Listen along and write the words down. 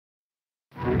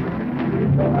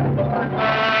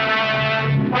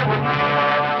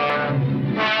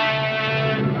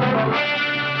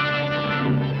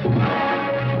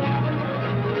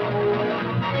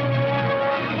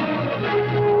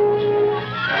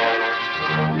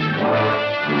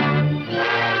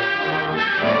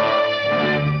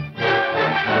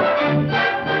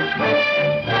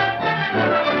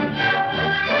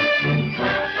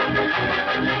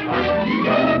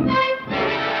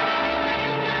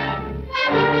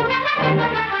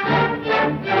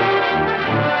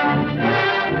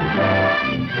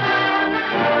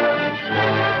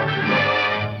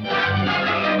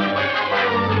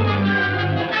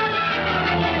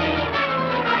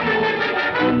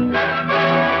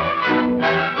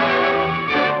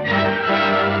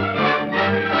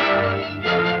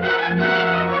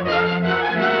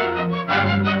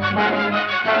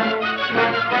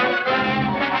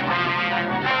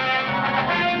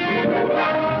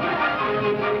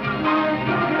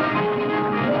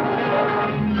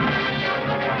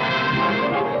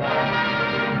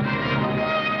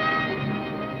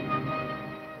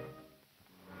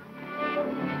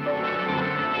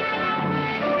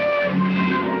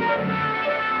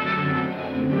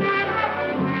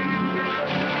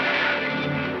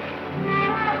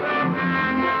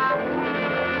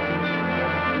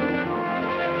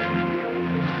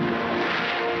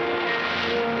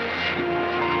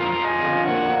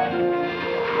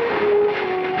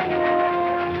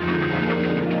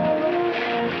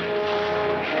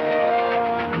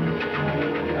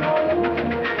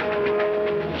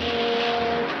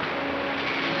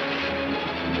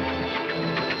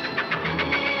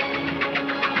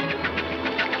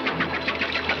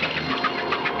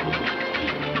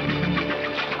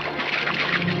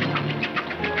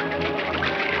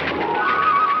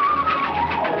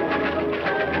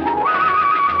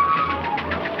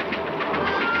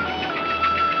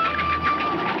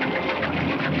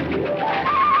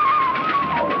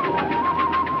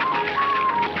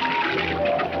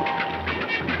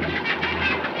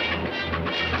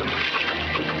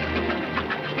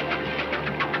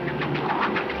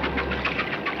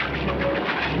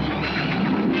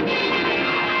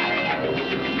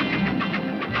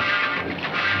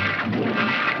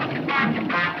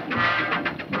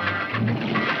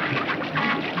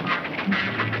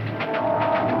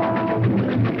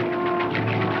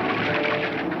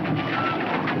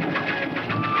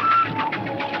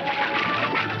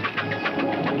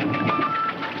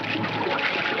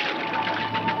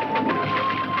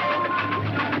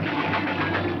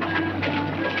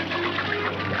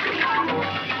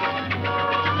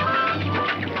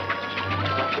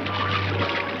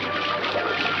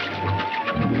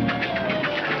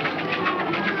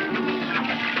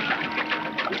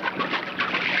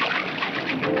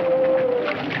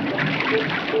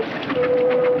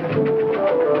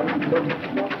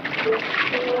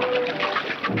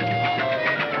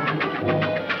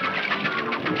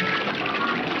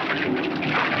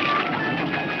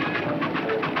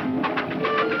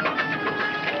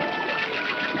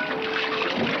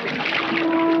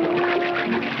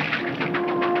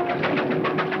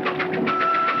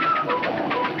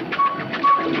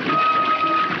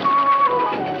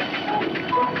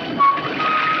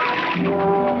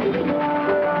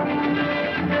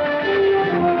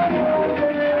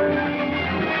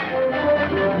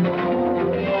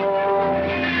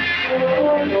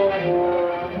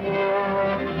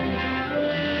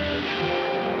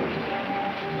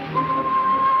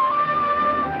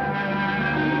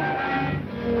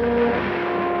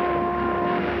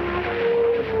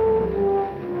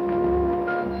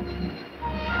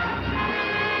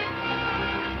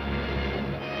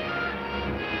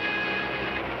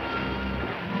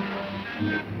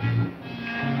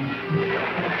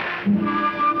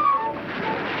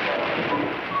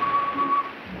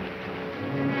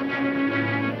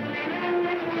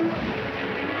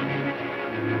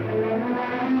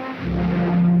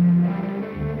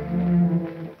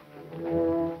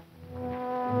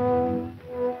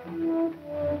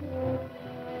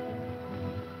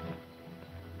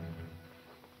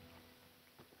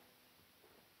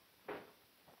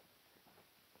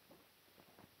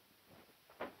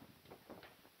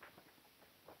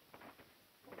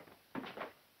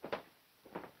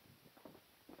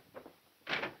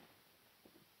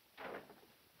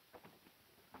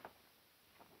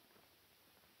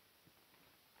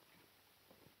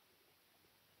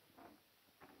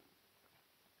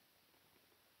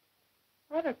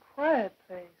What a quiet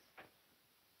place.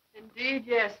 Indeed,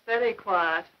 yes, very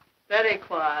quiet. Very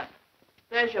quiet.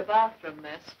 There's your bathroom,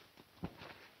 miss.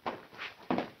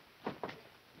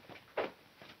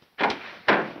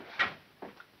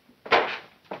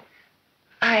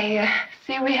 I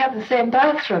see we have the same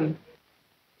bathroom.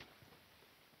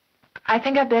 I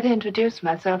think I'd better introduce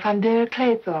myself. I'm Vera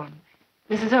Claythorne,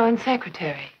 Mrs. Owen's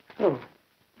secretary. Oh,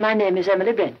 my name is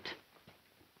Emily Brent.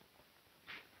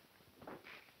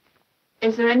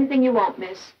 Is there anything you want,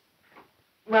 miss?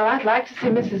 Well, I'd like to see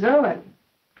Mrs. Owen.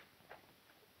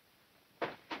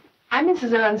 I'm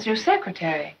Mrs. Owen's new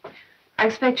secretary. I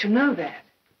expect you know that.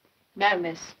 No,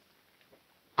 miss.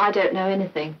 I don't know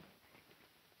anything.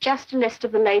 Just a list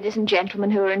of the ladies and gentlemen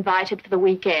who are invited for the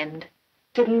weekend.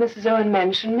 Didn't Mrs. Owen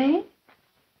mention me?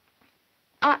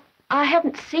 I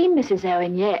haven't seen Mrs.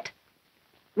 Owen yet.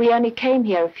 We only came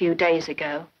here a few days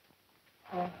ago.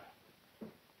 Oh.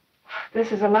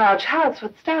 This is a large house.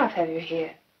 What staff have you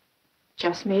here?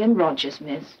 Just me and Rogers,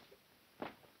 miss.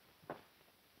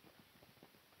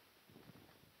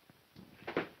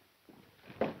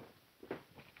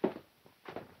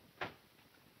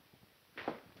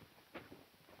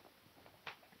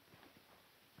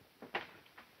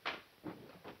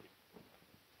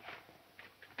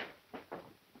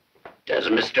 Does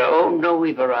Mr. Owen know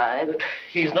we've arrived?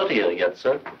 He's not here yet,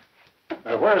 sir.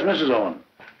 Where's Mrs. Owen?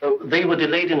 They were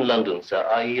delayed in London, sir.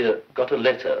 I got a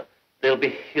letter. They'll be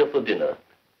here for dinner.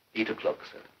 8 o'clock,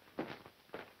 sir.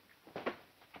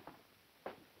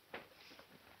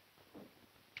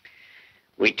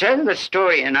 We tell the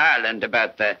story in Ireland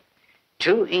about the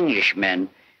two Englishmen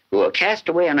who were cast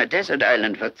away on a desert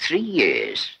island for 3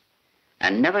 years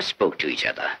and never spoke to each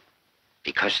other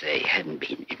because they hadn't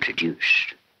been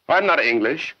introduced. I'm not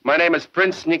English. My name is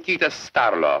Prince Nikita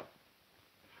Starlov.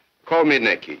 Call me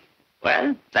Nicky.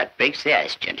 Well, that breaks the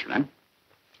ice, gentlemen.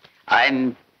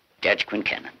 I'm Judge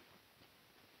Quincannon.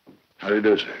 How do you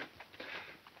do, sir?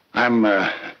 I'm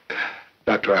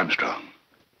Dr. Armstrong.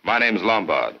 My name's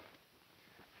Lombard.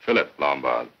 Philip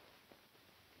Lombard.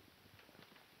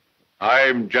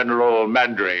 I'm General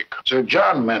Mandrake. Sir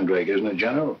John Mandrake, isn't it,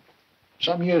 General?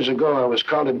 Some years ago, I was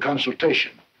called in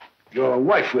consultation. Your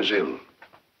wife was ill.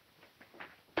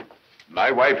 My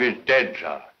wife is dead,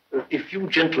 sir. If you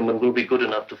gentlemen will be good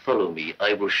enough to follow me,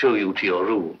 I will show you to your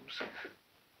rooms.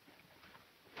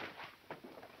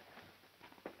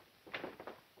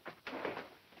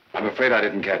 I'm afraid I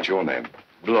didn't catch your name.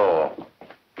 Bloor.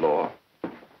 Bloor.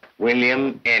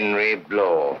 William Henry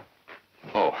Bloor.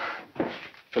 Oh,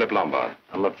 Philip Lombard.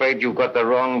 I'm afraid you've got the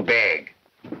wrong bag.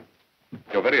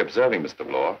 You're very observing, Mr.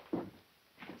 Bloor.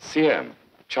 CM,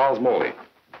 Charles Morley,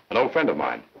 an old friend of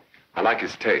mine. I like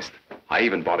his taste. I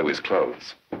even bought him his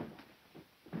clothes.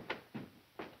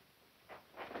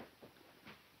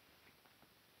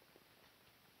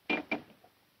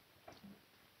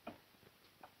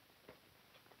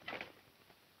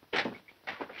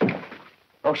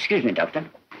 Oh, excuse me, Doctor.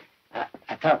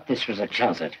 I thought this was a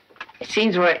closet. It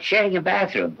seems we're sharing a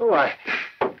bathroom. Oh,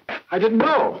 I didn't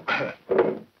know.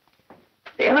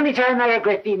 The only time I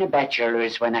regret being a bachelor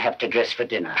is when I have to dress for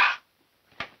dinner.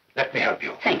 Let me help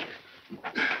you. Thank you.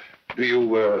 Do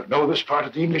you know this part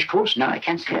of the English coast? No, I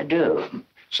can't say I do.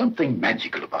 Something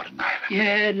magical about an island.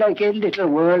 Yeah, like a little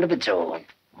world of its own.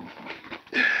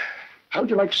 How would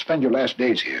you like to spend your last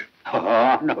days here?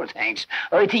 Oh, no, thanks.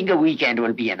 I think a weekend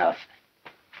will be enough.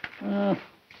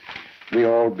 We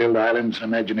all build islands in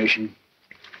imagination.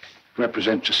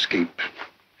 Represents escape.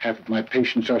 Half of my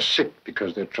patients are sick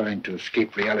because they're trying to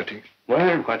escape reality.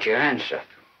 Well, what's your answer?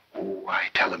 Oh, I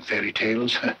tell them fairy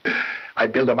tales. I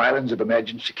build them islands of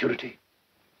imagined security.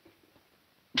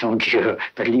 Don't you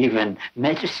believe in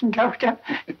medicine, Doctor?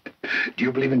 Do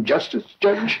you believe in justice,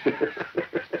 Judge?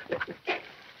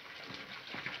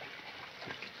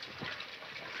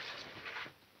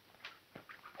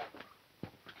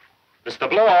 Mr.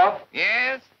 Bloor,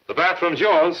 Yes? the bathroom's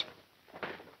yours.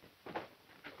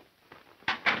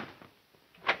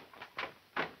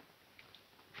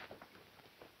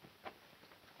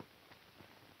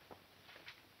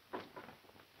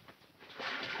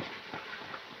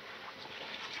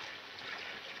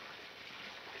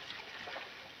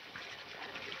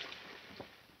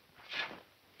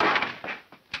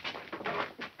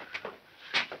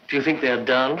 Do you think they're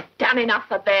done? Done enough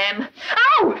for them.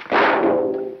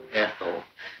 Oh! Ethel,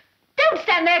 Don't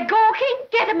stand there gawking.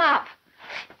 Get 'em up.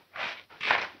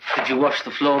 did you wash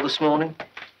the floor this morning?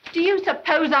 Do you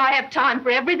suppose I have time for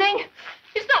everything?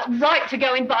 It's not right to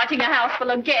go inviting a house full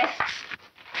of guests.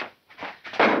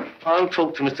 I'll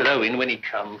talk to Mr. Owen when he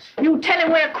comes. You tell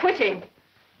him we're quitting.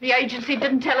 The agency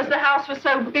didn't tell us the house was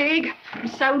so big and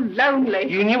so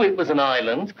lonely. You knew it was an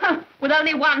island. Huh, with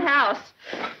only one house.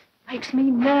 Makes me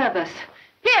nervous.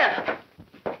 Here.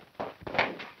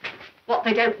 What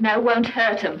they don't know won't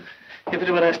hurt them.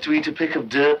 Everyone has to eat a pick of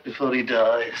dirt before he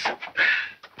dies.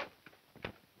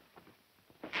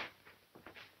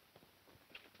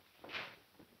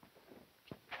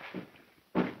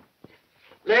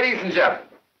 Ladies and gentlemen,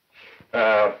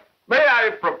 may I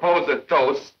propose a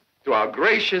toast to our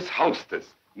gracious hostess,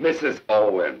 Mrs.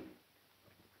 Owen.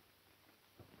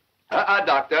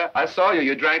 Doctor, I saw you.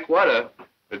 You drank water.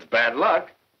 It's bad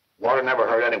luck. Water never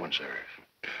hurt anyone, sir.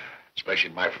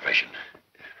 Especially in my profession.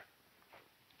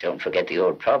 Don't forget the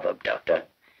old proverb, Doctor.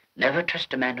 Never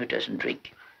trust a man who doesn't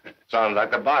drink. Sounds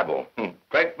like the Bible.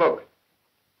 Great book.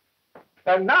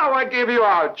 And now I give you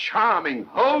our charming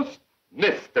host,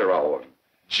 Mr. Owen.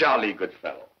 Jolly good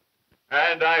fellow.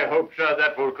 And I hope, sir,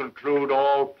 that will conclude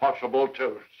all possible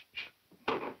toasts.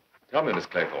 Tell me, Miss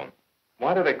Claythorne,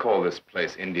 why do they call this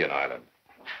place Indian Island?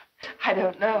 I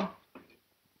don't know.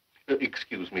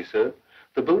 Excuse me, sir.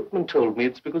 The boatman told me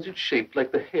it's because it's shaped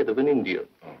like the head of an Indian.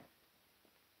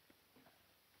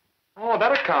 Oh,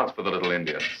 that accounts for the little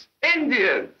Indians.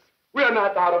 Indians! We're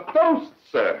not out of toasts,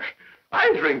 sir.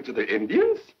 I drink to the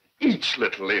Indians, each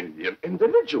little Indian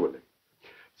individually.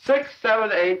 6,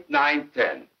 7, 8, 9,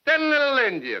 10. 10 little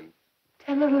Indians.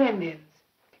 10 little Indians.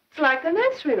 It's like the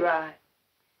nursery rhyme.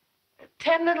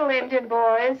 10 little Indian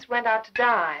boys went out to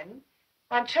dine.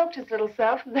 One choked his little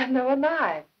self, and then there were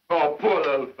 9. Oh, poor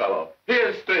little fellow.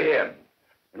 Here's to him.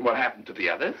 And what happened to the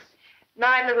others?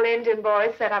 9 little Indian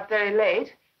boys sat up very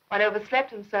late. One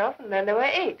overslept himself, and then there were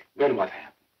 8. Then what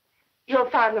happened? You'll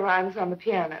find the rhymes on the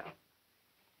piano.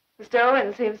 Mr.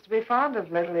 Owen seems to be fond of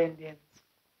little Indians.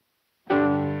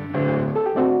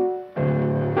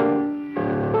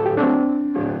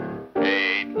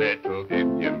 8 little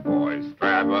Indian boys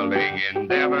traveling in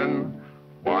Devon.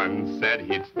 One said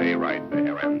he'd stay right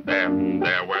there, and then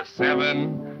there were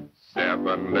 7.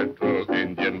 7 little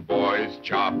Indian boys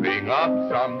chopping up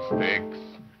some sticks,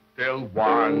 till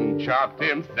one chopped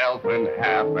himself in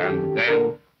half, and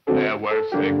then there were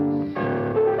 6.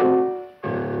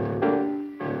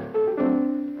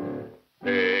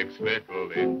 6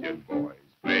 little Indian boys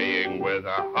playing with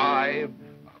a hive.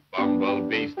 A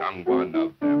bumblebee stung one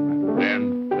of them, and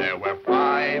then there were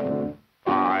 5.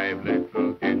 5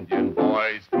 little Indian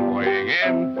boys going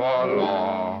in for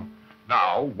law.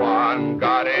 Now one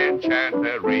got in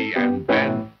chancery, and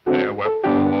then there were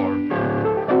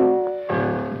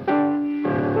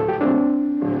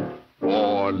 4.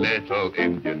 4 little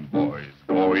Indian boys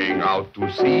going out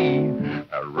to sea.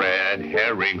 A red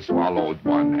herring swallowed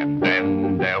one, and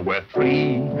then there were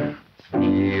 3.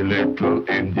 3 little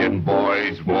Indian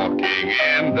boys walking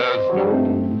in the zoo.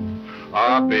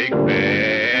 A big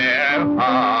bear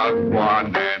hugged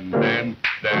one, and then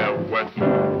there were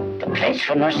 2. The place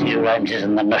for nursery rhymes is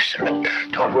in the nursery.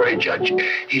 Don't worry, Judge.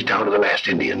 He's down to the last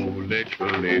Indian. 2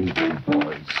 little Indian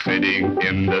boys sitting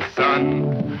in the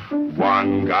sun.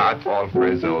 One got all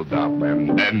frizzled up,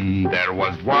 and then there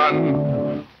was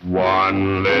 1.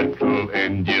 1 little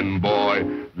Indian boy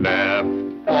left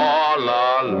all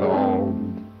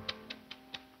alone.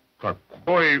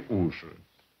 Какой ужас.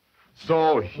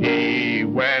 So he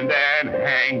went and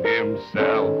hanged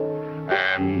himself,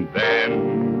 and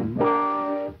then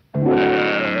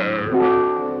there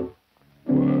were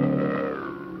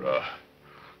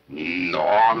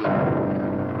none.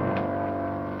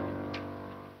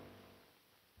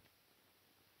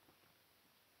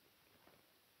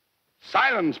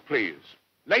 Silence, please.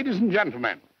 Ladies and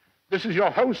gentlemen, this is your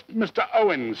host, Mr.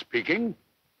 Owen, speaking.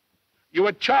 You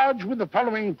are charged with the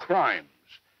following crimes.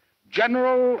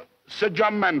 General Sir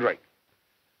John Mandrake,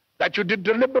 that you did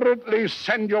deliberately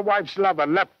send your wife's lover,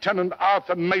 Lieutenant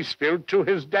Arthur Macefield, to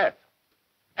his death.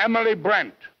 Emily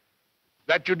Brent,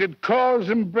 that you did cause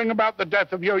and bring about the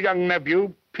death of your young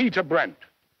nephew, Peter Brent.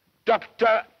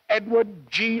 Dr. Edward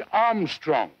G.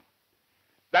 Armstrong,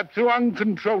 that through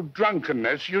uncontrolled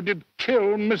drunkenness you did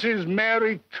kill Mrs.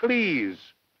 Mary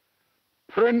Cleese.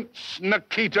 Prince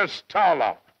Nikita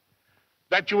Starloff,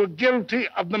 that you were guilty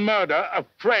of the murder of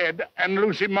Fred and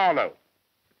Lucy Marlowe.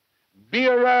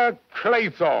 Vera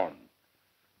Claythorne,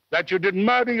 that you did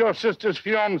murder your sister's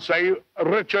fiancé,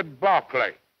 Richard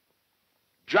Barclay.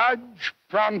 Judge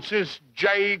Francis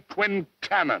J.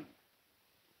 Quincannon,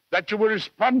 that you were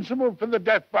responsible for the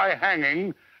death by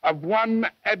hanging of one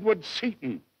Edward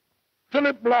Seaton.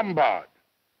 Philip Lombard,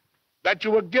 that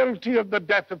you were guilty of the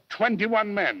death of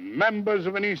 21 men, members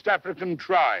of an East African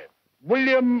tribe.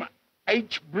 William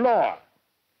H. Bloor,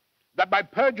 that by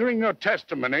perjuring your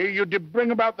testimony, you did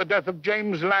bring about the death of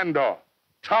James Landor,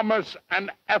 Thomas and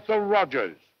Ethel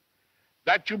Rogers,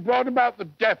 that you brought about the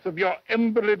death of your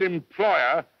invalid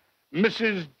employer,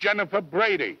 Mrs. Jennifer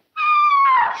Brady.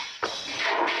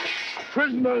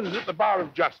 Prisoners at the bar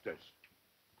of justice,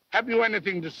 have you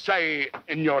anything to say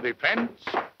in your defense?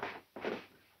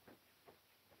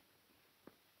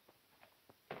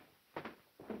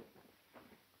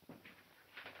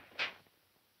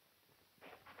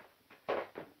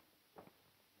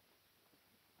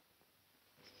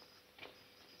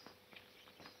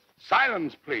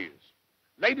 Silence, please.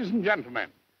 Ladies and gentlemen,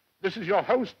 this is your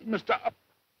host, Mr.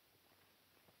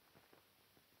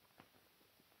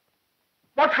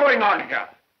 What's going on here?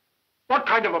 What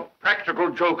kind of a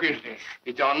practical joke is this?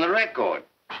 It's on the record.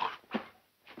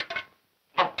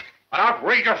 An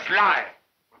outrageous lie.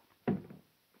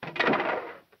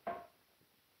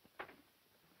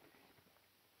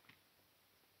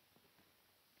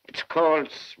 It's called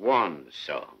Swan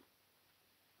Song.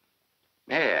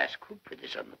 May I ask who put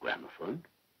this on the gramophone?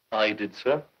 I did,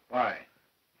 sir. Why?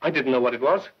 I didn't know what it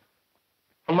was.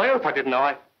 On my oath, I didn't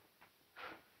know.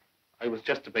 I was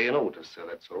just obeying orders, sir,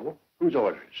 that's all. Whose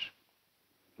orders?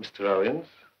 Mr. Owens?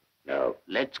 Now,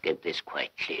 let's get this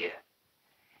quite clear.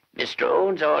 Mr.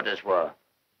 Owen's orders were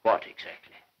what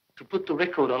exactly? To put the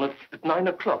record on at 9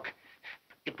 o'clock.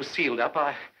 It was sealed up.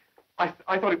 I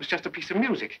thought it was just a piece of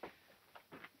music.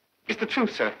 It's the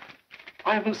truth, sir.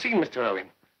 I haven't seen Mr. Owen.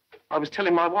 I was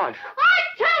telling my wife.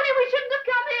 I tell you we shouldn't have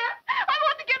come here. I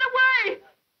want to get away.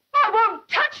 I won't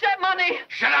touch that money.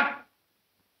 Shut up!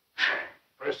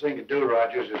 First thing to do,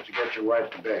 Rogers, is to get your wife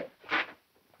to bed.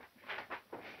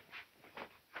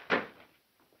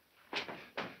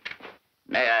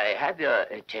 May I have your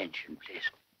attention,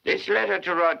 please? This letter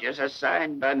to Rogers is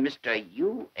signed by Mr.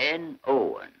 U.N.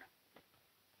 Owen.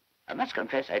 I must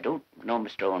confess I don't know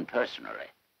Mr. Owen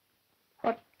personally.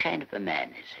 What kind of a man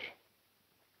is he?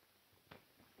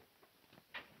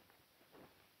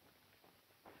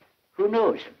 Who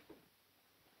knows him?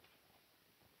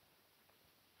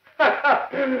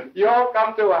 You all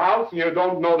come to a house and you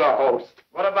don't know the host.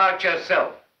 What about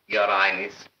yourself, Your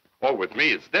Highness? Oh, with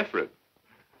me, it's different.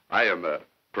 I am a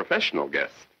professional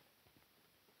guest.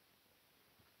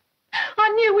 I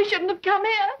knew we shouldn't have come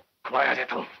here. Quiet,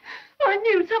 Ethel. I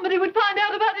knew somebody would find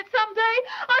out about it someday.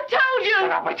 I told you.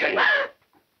 Shut up, I tell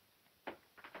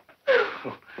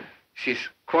you. She's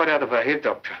quite out of her head,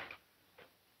 Doctor.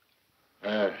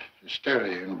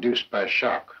 Hysteria induced by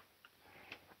shock.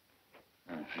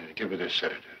 Give her this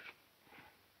sedative.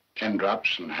 10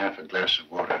 drops and half a glass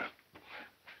of water.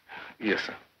 Yes,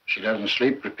 sir. If she doesn't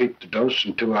sleep, repeat the dose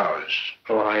in 2 hours.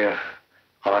 Oh,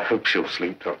 I hope she'll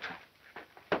sleep, Doctor.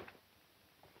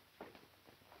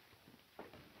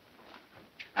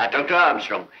 Dr.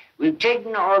 Armstrong, we've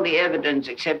taken all the evidence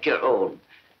except your own.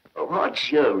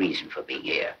 What's your reason for being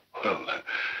here? Well,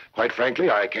 quite frankly,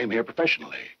 I came here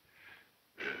professionally.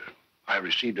 I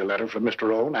received a letter from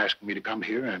Mr. Owen asking me to come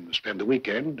here and spend the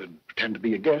weekend and pretend to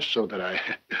be a guest so that I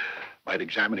might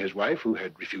examine his wife, who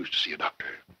had refused to see a doctor.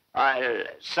 I'll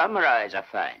summarize our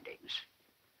findings.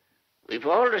 We've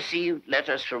all received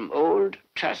letters from old,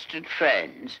 trusted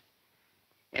friends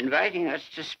inviting us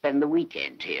to spend the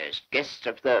weekend here as guests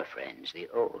of their friends, the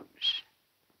Owens.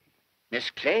 Miss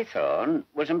Claythorne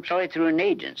was employed through an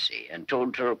agency and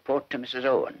told to report to Mrs.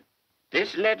 Owen.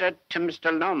 This letter to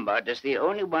Mr. Lombard is the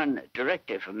only one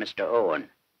directly from Mr. Owen.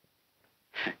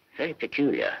 Very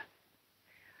peculiar.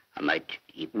 I might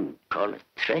even call it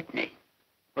threatening.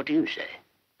 What do you say?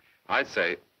 I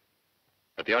say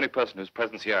that the only person whose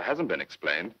presence here hasn't been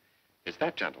explained is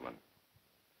that gentleman.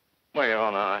 Well, Your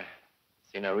Honor, I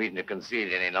see no reason to conceal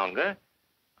it any longer.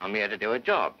 I'm here to do a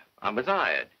job. I was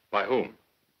hired. By whom?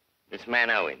 This man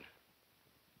Owen.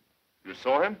 You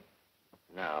saw him?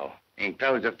 No. He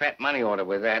closed a fat money order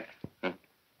with that.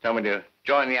 Told me to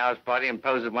join the house party and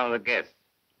pose as one of the guests.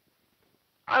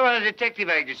 I run a detective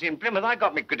agency in Plymouth. I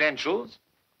got me credentials.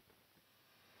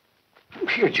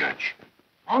 Here, Judge.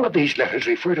 All of these letters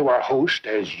refer to our host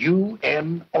as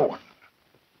U.N. Owen.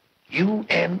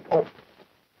 U.N. Owen.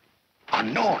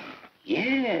 Unknown.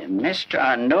 Yeah, Mr.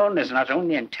 Unknown has not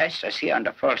only enticed us here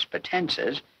under false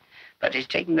pretenses, but he's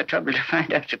taken the trouble to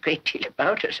find out a great deal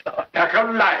about us all. That's a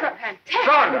lie.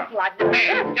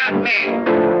 Fantastic. Not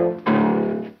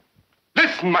me.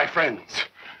 Listen, my friends.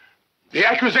 The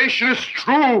accusation is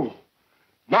true.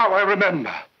 Now I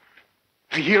remember.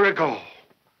 A year ago,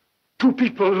 2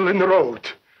 people in the road.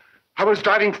 I was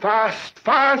driving fast.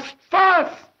 What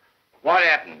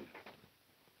happened?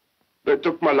 They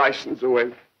took my license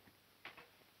away.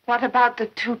 What about the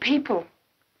 2 people?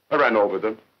 I ran over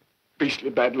them. Beastly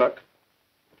bad luck.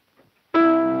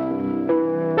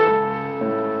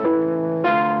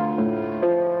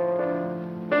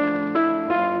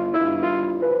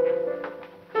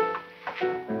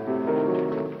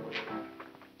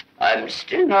 I'm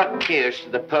still not clear as to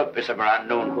the purpose of our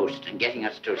unknown host in getting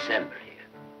us to assemble here.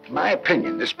 In my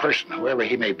opinion, this person, whoever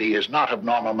he may be, is not of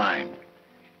normal mind.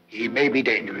 He may be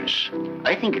dangerous.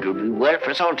 I think it would be well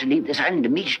for us all to leave this island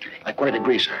immediately. I quite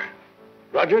agree, sir.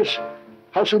 Rogers,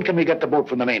 how soon can we get the boat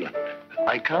from the mainland?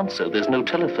 I can't, sir. There's no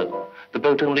telephone. The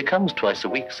boat only comes twice a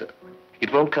week, sir.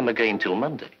 It won't come again till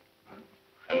Monday.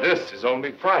 And this is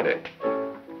only Friday.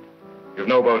 You've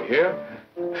no boat here?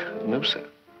 No, sir.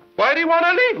 Why do you want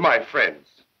to leave, my friends?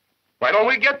 Why don't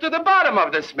we get to the bottom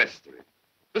of this mystery?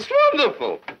 It's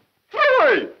wonderful.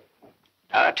 Hurry!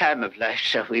 Our time of life,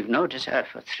 sir, we've no desire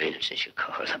for thrills, as you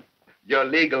call them. Your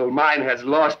legal mind has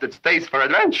lost its taste for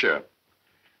adventure.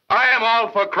 I am all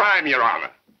for crime, Your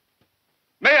Honor.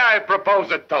 May I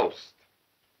propose a toast?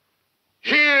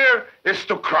 Here is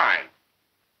to crime.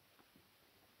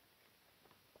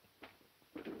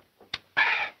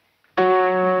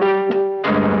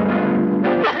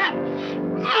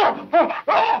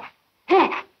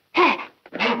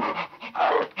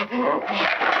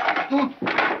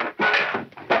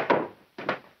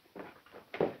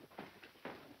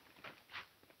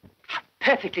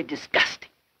 Perfectly disgusting.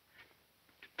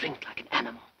 To drink like an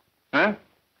animal. Huh?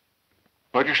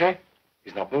 What'd you say?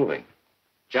 He's not moving.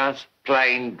 Just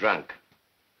plain drunk.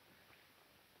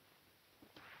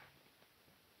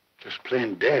 Just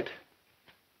plain dead.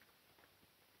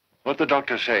 What'd the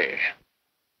doctor say?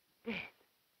 Dead.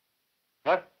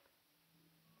 What?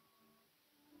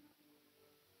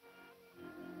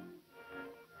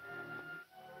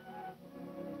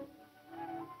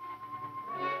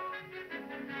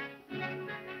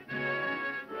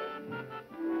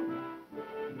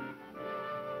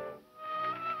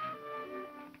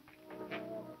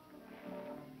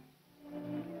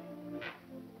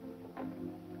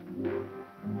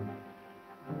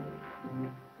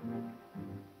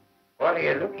 What are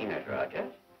you looking at,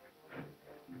 Rogers?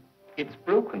 It's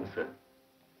broken, sir.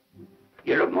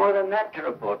 You look more than that to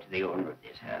report to the owner of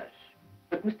this house.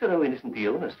 But Mr. Owen isn't the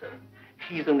owner, sir.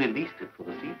 He's only leased it for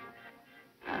the season.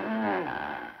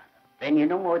 Ah, then you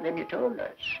know more than you told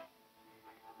us.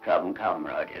 Come,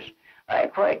 Rogers.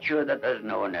 I'm quite sure that there's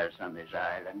no one else on this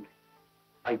island.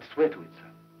 I'd swear to it,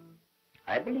 sir.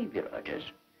 I believe you, Rogers.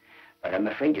 But I'm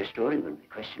afraid your story will be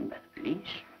questioned by the police.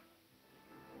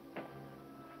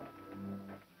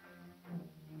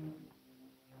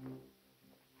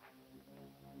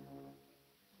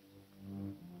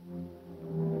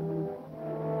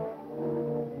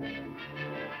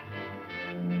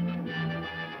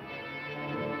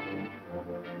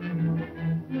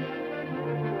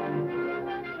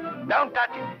 Don't touch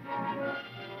it.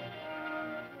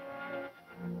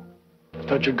 I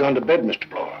thought you'd gone to bed, Mr.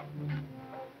 Blower.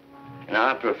 In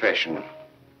our profession,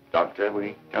 Doctor,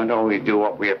 we don't always do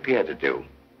what we appear to do.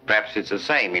 Perhaps it's the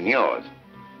same in yours.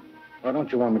 Why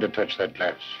don't you want me to touch that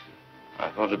glass? I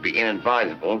thought it'd be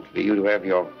inadvisable for you to have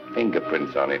your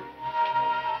fingerprints on it.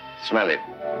 Smell it.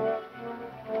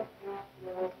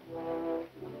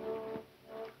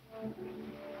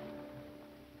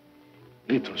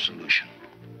 Lethal solution.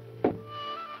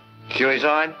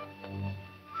 Suicide?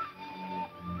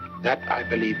 That, I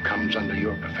believe, comes under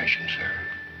your profession, sir.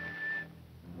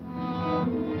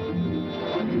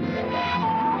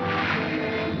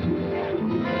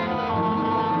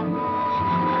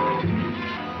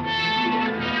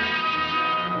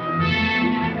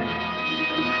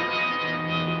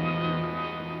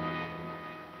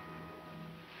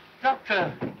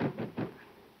 Doctor!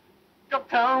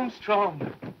 Dr.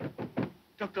 Armstrong!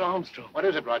 Dr. Armstrong. What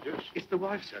is it, Rogers? It's the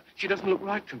wife, sir. She doesn't look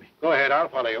right to me. Go ahead, I'll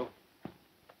follow you.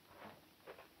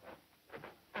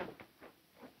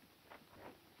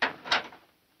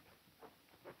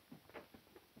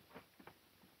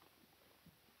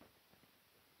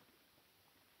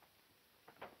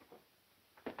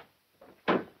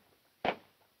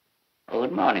 Oh,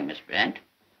 good morning, Miss Brent.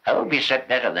 I hope you slept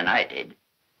better than I did.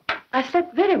 I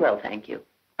slept very well, thank you.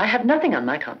 I have nothing on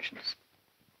my conscience.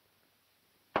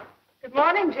 Good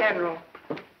morning, General.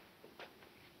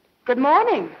 Good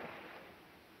morning.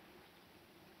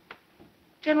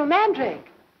 General Mandrake.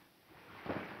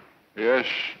 Yes,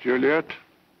 Juliet?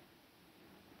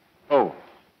 Oh,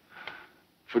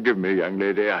 forgive me, young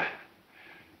lady.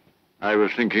 I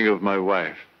was thinking of my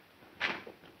wife.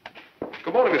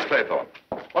 Good morning, Miss Claythorne.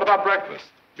 What about breakfast?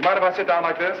 Do you mind if I sit down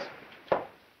like this?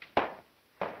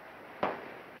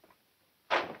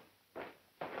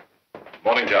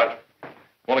 Morning, Judge.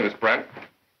 Morning, Miss Brent.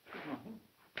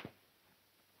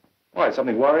 Why, is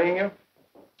something worrying you?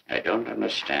 I don't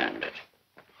understand it.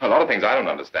 A lot of things I don't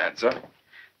understand, sir.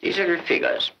 These little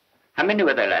figures. How many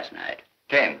were there last night?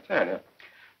 10. 10, yeah.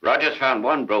 Rogers found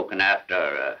one broken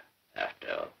after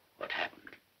what happened.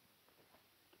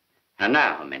 And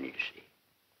now, how many do you see?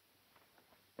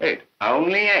 8.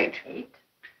 Only 8. 8.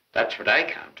 That's what I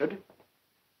counted.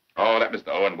 Oh, let Mr.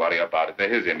 Owen worry about it. They're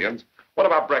his Indians. What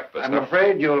about breakfast? I'm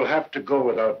afraid you'll have to go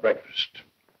without breakfast.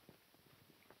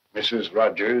 Mrs.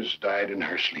 Rogers died in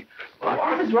her sleep.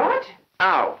 Mrs. Rogers?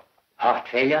 How? Heart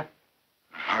failure?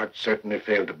 Her heart certainly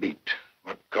failed to beat.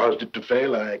 What caused it to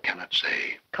fail, I cannot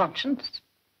say. Conscience?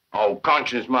 Oh,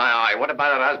 conscience, my eye. What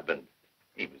about her husband?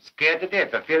 He was scared to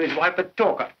death for fear his wife would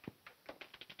talk her.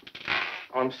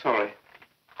 I'm sorry.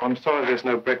 I'm sorry there's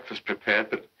no breakfast prepared,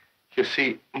 but you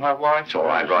see, my wife... It's all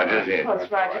right, Rogers. Of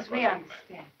course, Rogers, we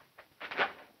understand.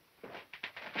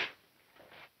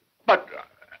 But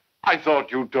I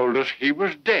thought you told us he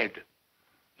was dead.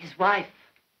 His wife.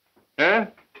 Eh?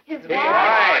 His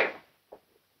Wife!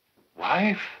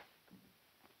 Wife?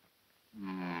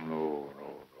 No.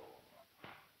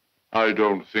 I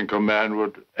don't think a man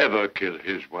would ever kill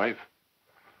his wife,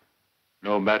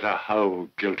 no matter how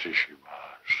guilty she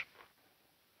was.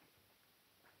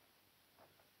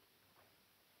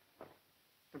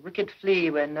 The wicked flee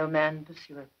where no man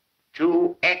pursueth.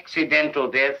 2 accidental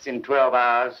deaths in 12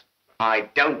 hours. I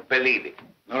don't believe it.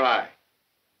 All right.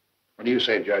 What do you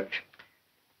say, Judge?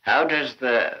 How does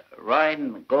the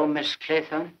rhyme go, Miss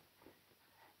Clayton?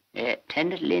 10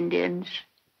 little Indians.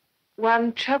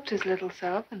 One choked his little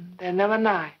self, and then there were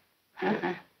 9.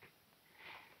 Uh-huh.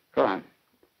 Go on.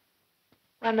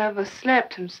 One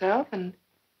overslept himself, and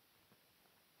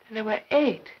then there were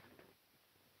 8.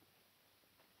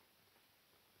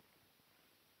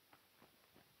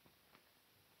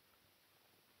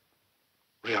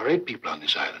 We are 8 people on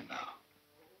this island now.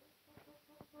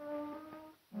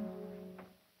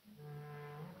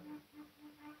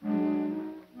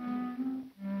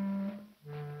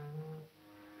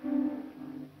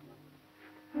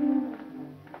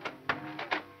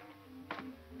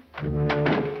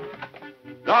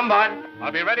 Come, Bud.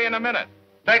 I'll be ready in a minute.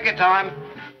 Take your time.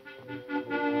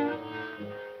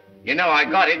 You know, I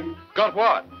got it. Got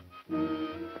what?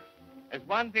 There's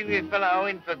one thing this fellow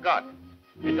Owen forgot.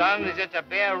 His island is just a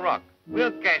bare rock.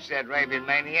 We'll catch that raving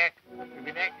maniac. We've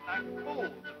been acting like fools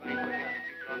of late with the other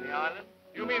people on the island.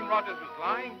 You mean Rogers was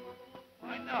lying?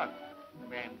 Why not? The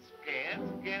man's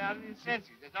scared out of his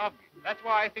senses. It's obvious. That's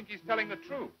why I think he's telling the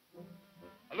truth.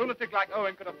 A lunatic like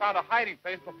Owen could have found a hiding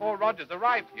place before Rogers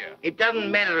arrived here. It doesn't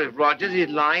matter if Rogers is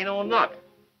lying or not.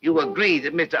 You agree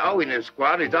that Mr. Owen and his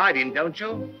squad is hiding, don't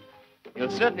you? He'll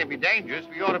certainly be dangerous.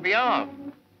 We ought to be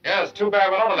armed. Yeah, it's too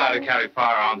bad we're not allowed to carry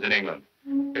firearms in England.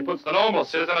 It puts the normal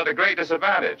citizen at a great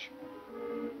disadvantage.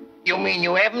 You mean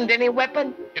you haven't any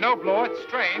weapon? You know, Bloor, it's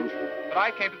strange, but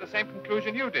I came to the same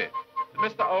conclusion you did.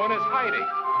 That Mr. Owen is hiding.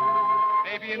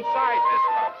 Maybe inside this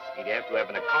house. He'd have to have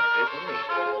an accomplice, wouldn't he?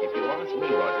 If you ask me,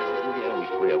 Rogers isn't the only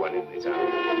queer one in this house.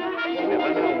 You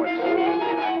never know what's going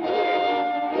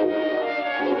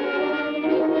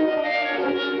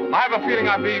on. I have a feeling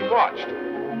I'm being watched.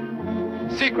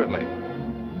 Secretly.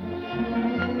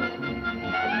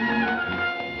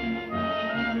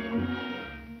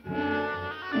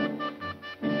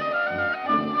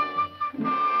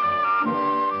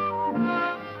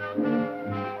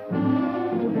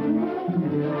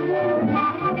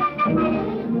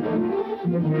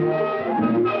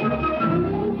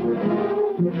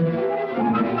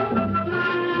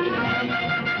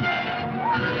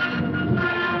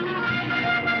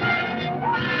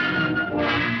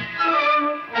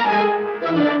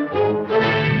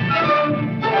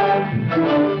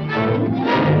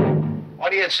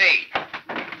 What do you see?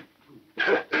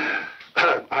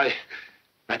 I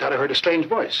thought I heard a strange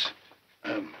voice.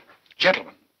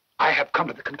 Gentlemen, I have come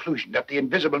to the conclusion that the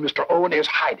invisible Mr. Owen is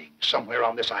hiding somewhere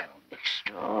on this island.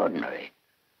 Extraordinary.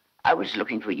 I was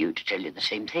looking for you to tell you the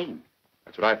same thing.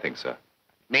 That's what I think, sir.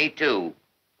 Me too.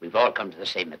 We've all come to the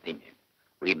same opinion.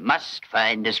 We must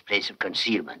find this place of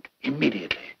concealment.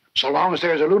 Immediately. So long as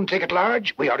there is a lunatic at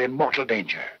large, we are in mortal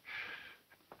danger.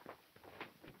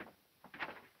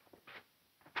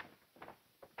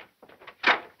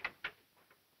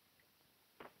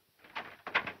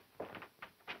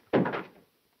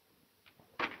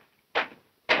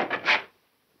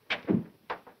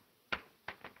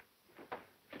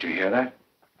 Did you hear that?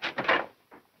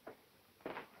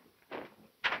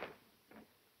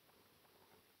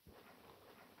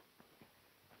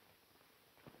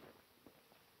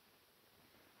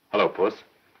 Hello, Puss.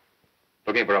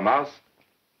 Looking for a mouse?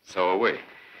 So are we.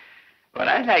 What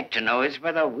I'd like to know is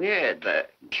whether we're the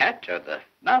cat or the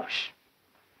mouse.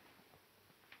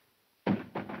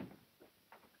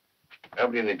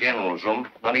 Nobody in the general's room,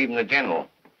 not even the general.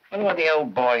 Wonder what the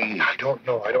old boy is. I don't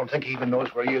know. I don't think he even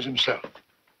knows where he is himself.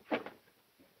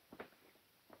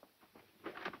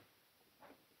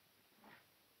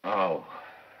 Oh.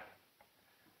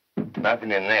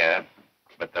 Nothing in there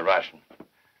but the Russian.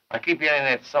 I keep hearing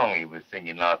that song he was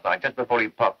singing last night, just before he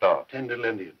popped off. 10 Little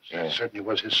Indians. Yeah. That certainly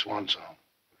was his swan song.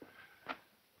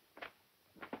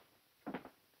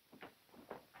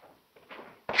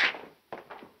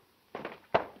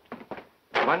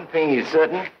 One thing is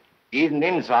certain, He isn't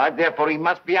inside, therefore he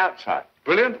must be outside.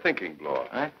 Brilliant thinking, Bloor.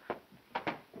 Eh?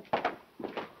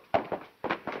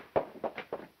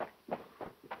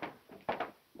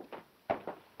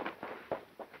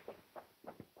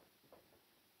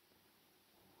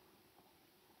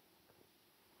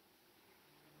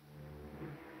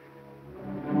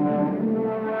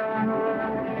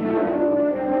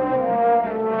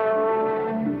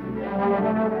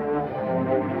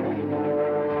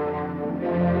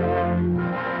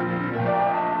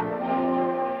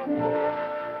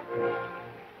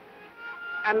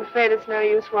 I'm afraid it's no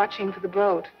use watching for the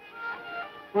boat.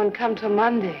 It won't come till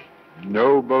Monday.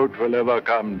 No boat will ever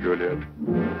come, Juliet.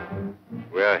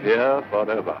 We're here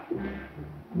forever.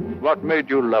 What made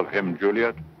you love him,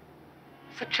 Juliet?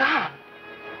 Sir John.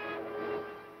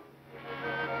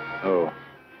 Oh.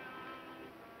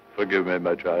 Forgive me,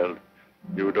 my child.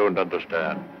 You don't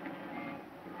understand.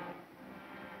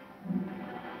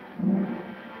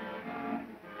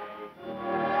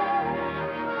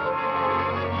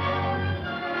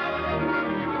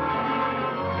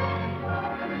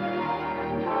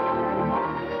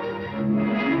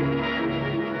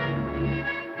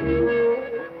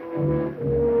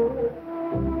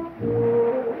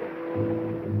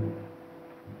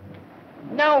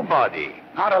 Nobody.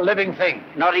 Not a living thing.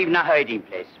 Not even a hiding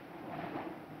place.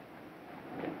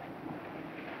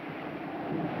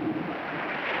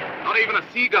 Not even a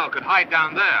seagull could hide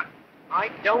down there. I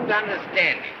don't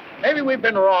understand it. Maybe we've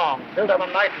been wrong. Built up a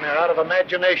nightmare out of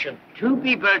imagination. 2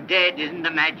 people dead isn't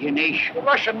imagination. The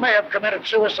Russian may have committed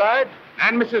suicide.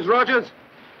 And Mrs. Rogers?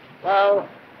 Well,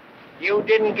 You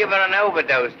didn't give her an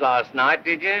overdose last night,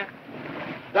 did you?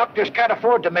 doctors can't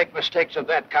afford to make mistakes of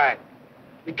that kind.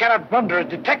 We cannot blunder as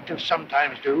detectives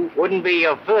sometimes do. Wouldn't be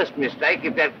your first mistake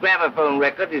if that gramophone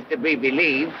record is to be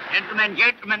believed. Gentlemen,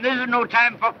 this is no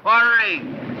time for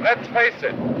quarreling. Let's face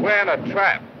it, we're in a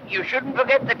trap. You shouldn't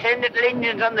forget the 10 little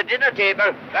Indians on the dinner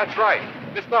table. That's right.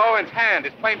 Mr. Owen's hand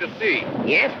is plain to see.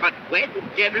 Yes, but where the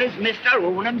devil is Mr.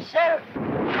 Owen himself?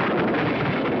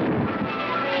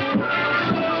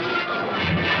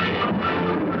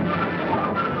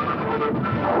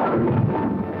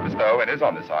 Mr. Owen is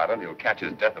on this island. He'll catch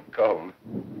his death of cold.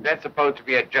 That's supposed to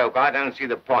be a joke. I don't see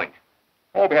the point.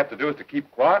 All we have to do is to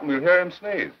keep quiet and we'll hear him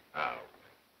sneeze. Oh.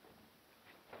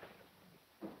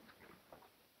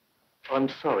 I'm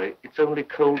sorry. It's only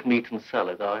cold meat and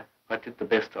salad. I did the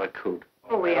best I could.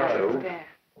 Oh, we understand.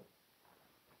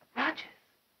 Rogers,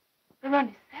 we're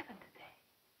only 7 today.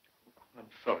 I'm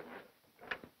sorry.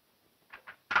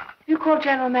 You called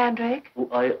General Mandrake? Oh,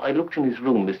 I looked in his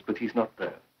room, miss, but he's not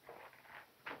there.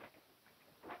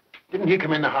 Didn't he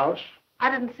come in the house? I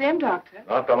didn't see him, Doctor.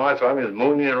 Last time I saw him, he was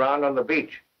mooning around on the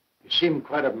beach. He seemed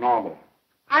quite abnormal.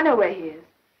 I know where he is.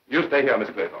 You stay here, Miss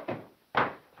Claythorne.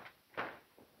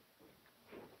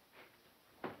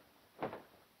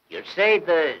 You'd say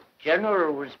the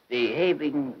general was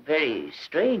behaving very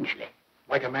strangely.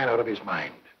 Like a man out of his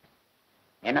mind.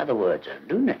 In other words,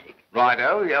 a lunatic.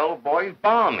 Righto, the old boy's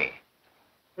balmy.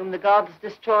 Whom the gods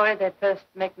destroy, they first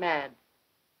make mad.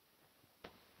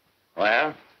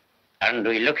 Well, aren't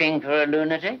we looking for a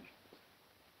lunatic?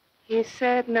 He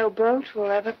said no boat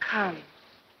will ever come.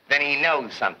 Then he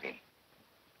knows something.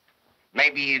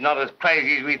 Maybe he's not as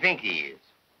crazy as we think he is.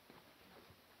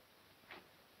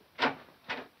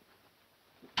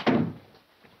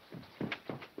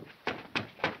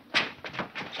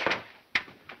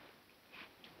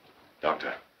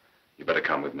 Doctor, you better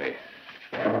come with me.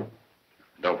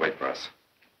 Don't wait for us.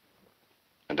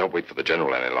 And don't wait for the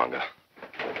general any longer.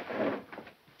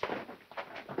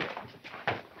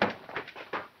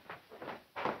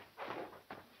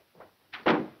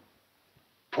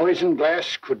 Poison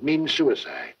glass could mean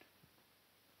suicide.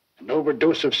 An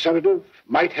overdose of sedative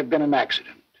might have been an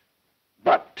accident.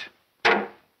 But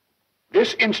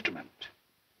this instrument,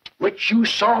 which you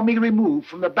saw me remove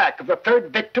from the back of the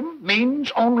third victim,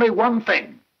 means only one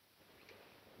thing.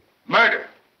 Murder.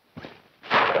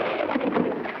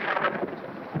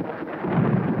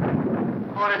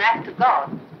 Or an act of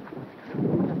God.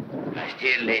 My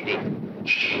dear lady,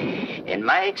 in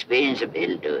my experience of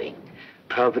ill-doing,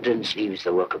 Providence leaves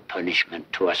the work of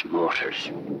punishment to us mortals.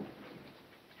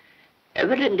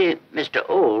 Evidently, Mr.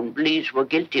 Owen believes we're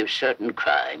guilty of certain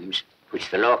crimes which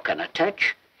the law cannot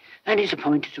touch, and he's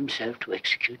appointed himself to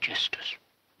execute justice.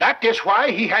 That is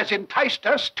why he has enticed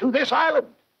us to this island.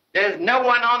 There's no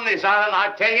one on this island,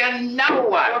 I tell you, no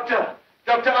one.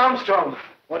 Dr. Armstrong.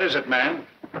 What is it, man?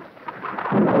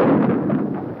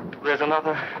 There's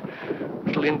another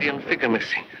little Indian figure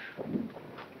missing.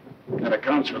 That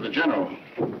accounts for the general.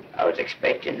 I was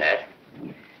expecting that.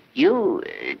 You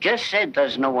just said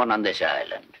there's no one on this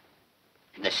island.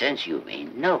 In the sense you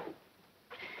mean, no.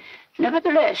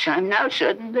 Nevertheless, I'm now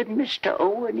certain that Mr.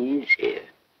 Owen is here.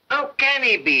 How can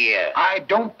he be here? I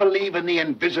don't believe in the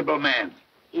invisible man.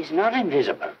 He's not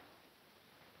invisible.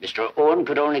 Mr. Owen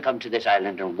could only come to this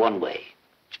island in one way.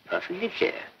 It's perfectly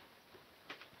clear.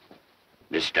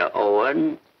 Mr.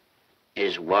 Owen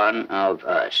is one of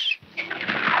us.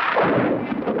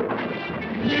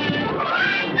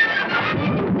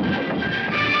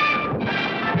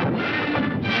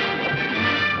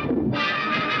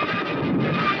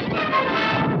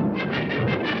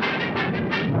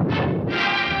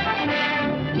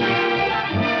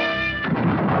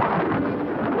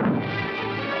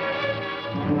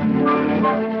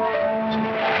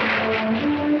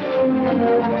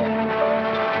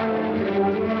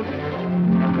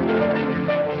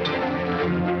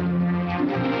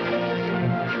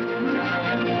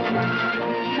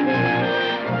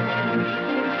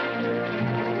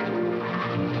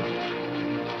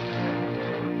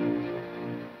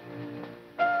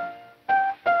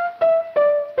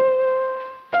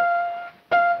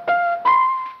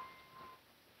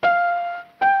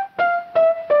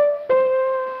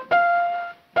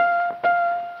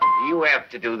 You have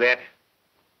to do that.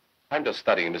 I'm just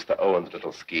studying Mr. Owen's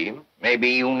little scheme. Maybe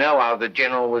you know how the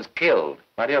general was killed.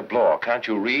 My dear Blore, can't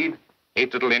you read?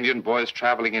 8 little Indian boys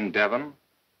traveling in Devon.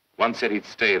 One said he'd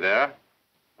stay there,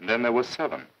 and then there were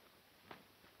 7.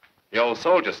 The old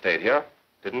soldier stayed here,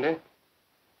 didn't he?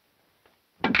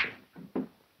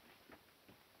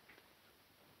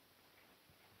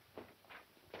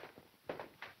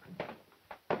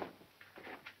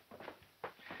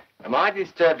 Am I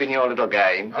disturbing your little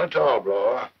game? Not at all,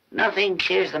 Blower. Nothing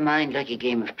clears the mind like a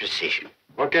game of precision.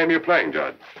 What game are you playing,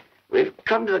 Judge? We've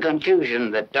come to the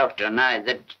conclusion that Doctor and I,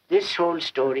 that this whole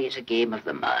story is a game of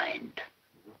the mind.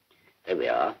 There we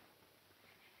are.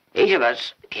 8 of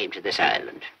us came to this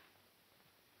island.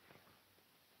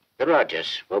 The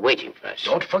Rogers were waiting for us.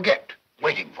 Don't forget,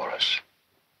 waiting for us.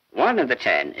 1 of the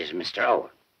 10 is Mr. Owen.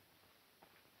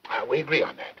 We agree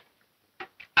on that.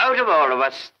 Out of all of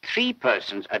us, 3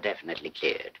 persons are definitely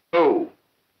cleared. Who?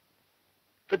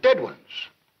 The dead ones.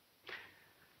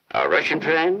 Our Russian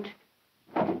friend,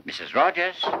 Mrs.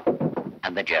 Rogers,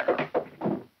 and the General.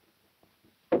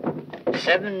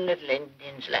 7 little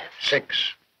Indians left.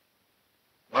 6.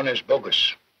 1 is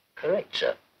bogus. Correct,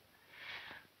 sir.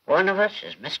 1 of us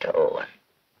is Mr. Owen.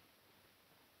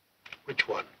 Which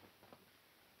one?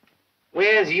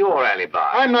 Where's your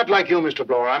alibi? I'm not like you, Mr.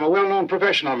 Blower. I'm a well-known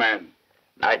professional man.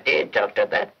 My dear doctor,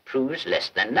 that proves less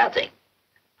than nothing.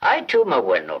 I, too, am a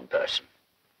well-known person.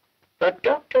 But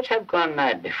doctors have gone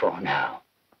mad before now.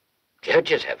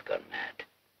 Judges have gone mad.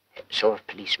 So have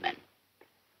policemen.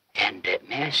 And,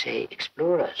 may I say,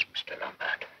 explorers, Mr.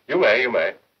 Lombard. You may, you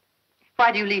may.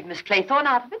 Why do you leave Miss Claythorne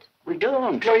out of it? We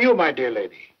don't. No, you, my dear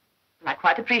lady. I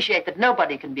quite appreciate that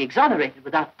nobody can be exonerated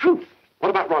without proof. What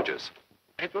about Rogers?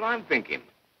 That's what I'm thinking.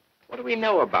 What do we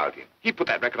know about him? He put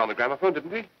that record on the gramophone,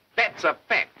 didn't he? That's a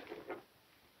fact.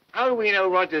 How do we know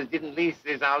Rogers didn't lease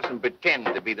this house and pretend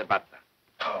to be the butler?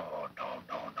 Oh, no.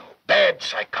 Bad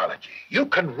psychology. You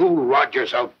can rule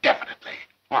Rogers out definitely.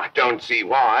 I don't see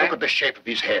why. Look at the shape of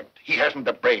his head. He hasn't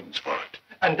the brains for it.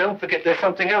 And don't forget there's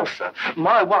something else, sir.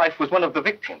 My wife was one of the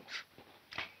victims.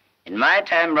 In my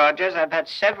time, Rogers, I've had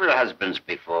several husbands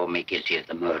before me guilty of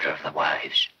the murder of the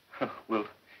wives. Well,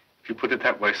 if you put it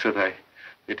that way, sir,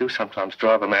 they do sometimes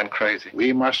drive a man crazy.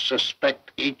 We must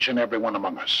suspect each and every one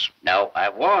among us. Now, I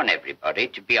warn everybody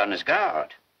to be on his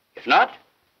guard. If not,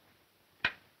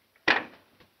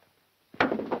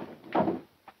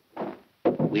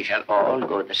 we shall all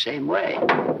go the same way.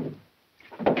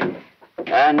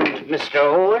 And Mr.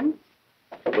 Owen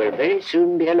will very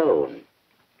soon be alone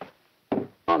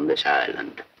on this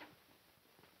island.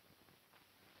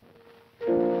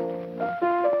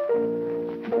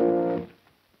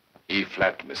 E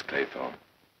flat, Miss Claythorne.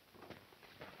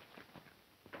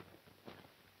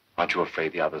 Aren't you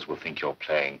afraid the others will think you're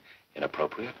playing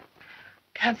inappropriate?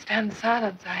 Can't stand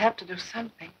silence. I have to do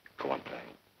something. Go on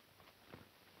playing.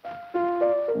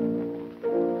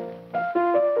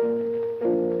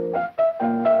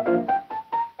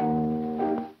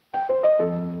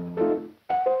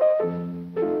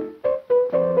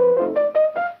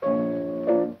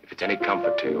 If it's any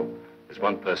comfort to you, there's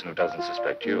one person who doesn't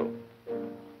suspect you.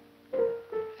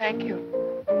 Thank you.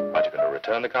 Aren't you going to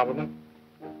return the compliment?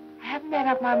 I haven't made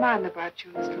up my mind about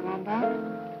you, Mr. Lombard.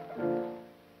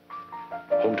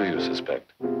 Whom do you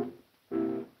suspect?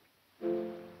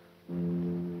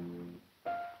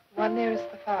 One nearest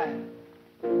the fire.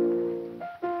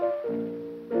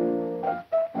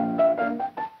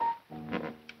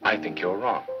 I think you're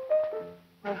wrong.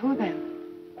 Well, who then?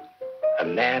 A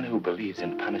man who believes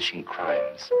in punishing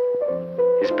crimes.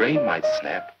 His brain might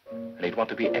snap, and he'd want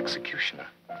to be executioner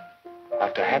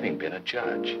after having been a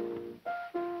judge.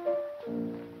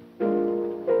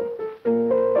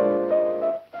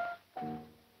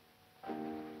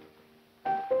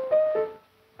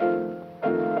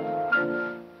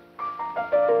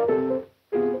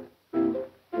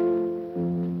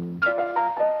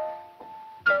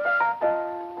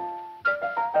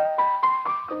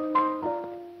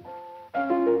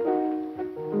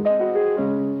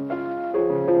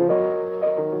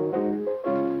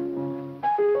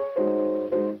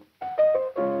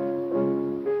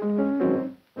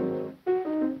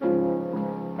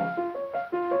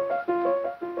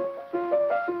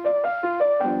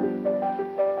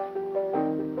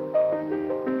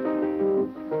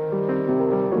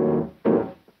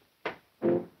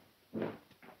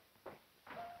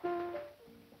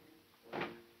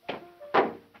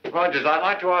 Rogers, I'd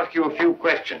like to ask you a few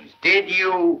questions. Did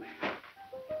you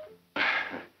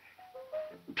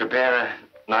prepare a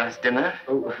nice dinner?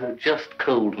 Oh, just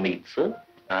cold meat, sir.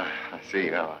 I see.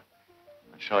 Now,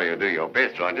 I'm sure you'll do your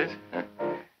best, Rogers.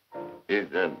 Is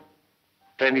there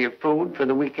plenty of food for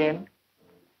the weekend?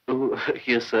 Oh,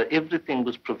 yes, sir. Everything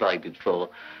was provided for.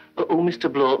 Oh,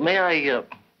 Mr. Bloor, may I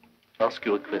ask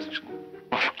you a question?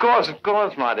 Of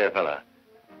course, my dear fellow.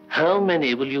 How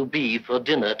many will you be for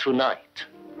dinner tonight?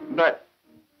 But...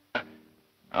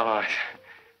 Oh,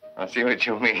 I see what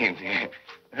you mean.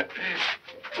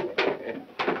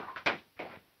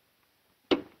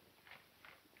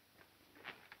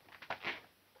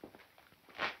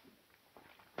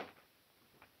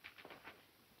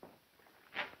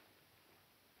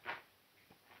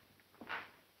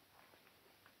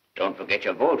 Don't forget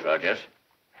your vote, Rogers.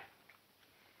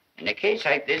 In a case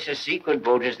like this, a secret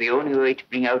vote is the only way to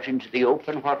bring out into the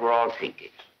open what we're all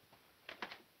thinking.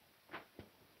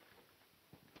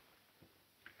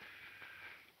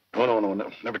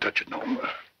 No, never touch it, no.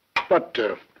 But,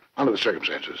 under the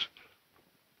circumstances.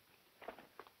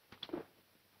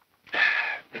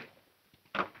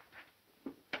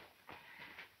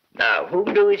 Now,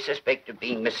 whom do we suspect of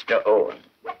being Mr. Owen?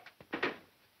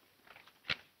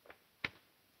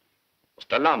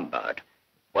 Mr. Lombard,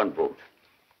 1 vote.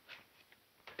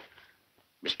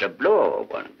 Mr. Bloor,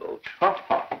 1 vote.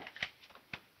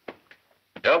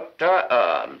 Dr.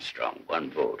 Armstrong,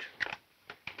 1 vote.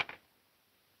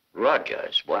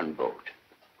 Rogers, 1 vote.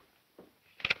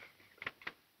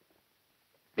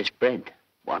 Miss Brent,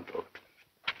 1 vote.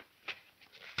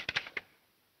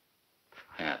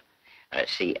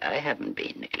 See, I haven't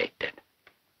been neglected.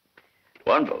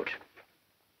 1 vote.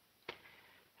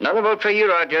 Another vote for you,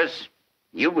 Rogers.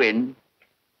 You win.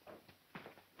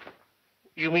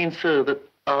 You mean, sir, that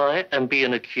I am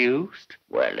being accused?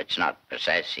 Well, it's not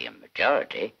precisely a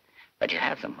majority, but you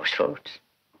have the most votes.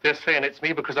 They're saying it's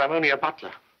me because I'm only a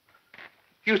butler.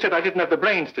 You said I didn't have the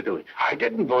brains to do it. I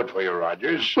didn't vote for you,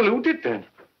 Rogers. Well, who did then?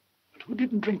 But who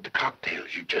didn't drink the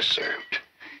cocktails you just served?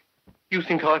 You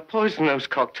think I poisoned those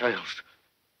cocktails?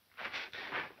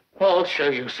 I'll show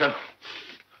you, sir.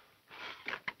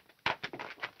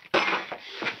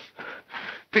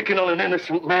 Picking on an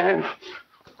innocent man.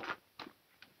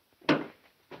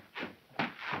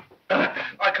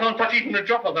 I can't touch even a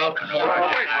drop of alcohol.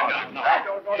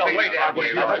 No, wait there.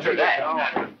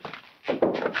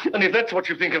 And if that's what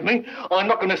you think of me, I'm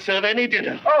not going to serve any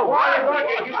dinner. Oh,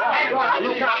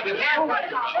 Look out.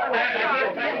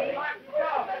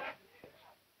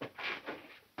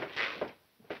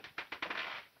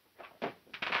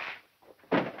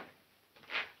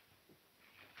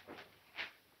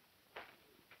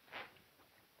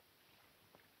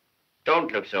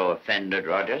 Don't look so offended,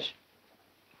 Rogers.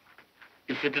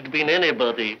 If it had been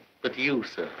anybody but you,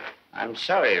 sir. I'm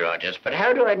sorry, Rogers, but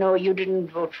how do I know you didn't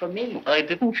vote for me? I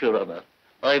didn't, Your Honor.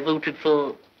 I voted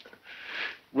for...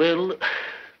 Well,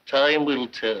 time will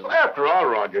tell. Well, after all,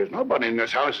 Rogers, nobody in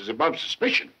this house is above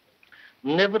suspicion.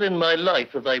 Never in my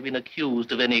life have I been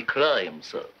accused of any crime,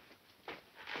 sir.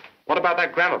 What about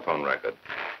that gramophone record?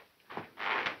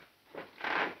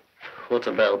 What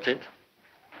about it?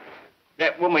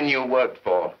 That woman you worked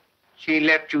for, she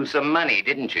left you some money,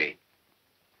 didn't she?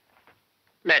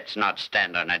 Let's not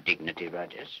stand on her dignity,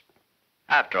 Rogers.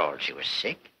 After all, she was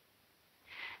sick.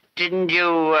 Didn't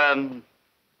you,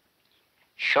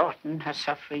 shorten her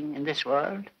suffering in this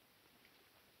world?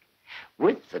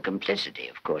 With the complicity,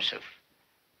 of course, of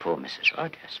poor Mrs.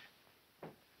 Rogers.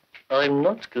 I'm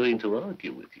not going to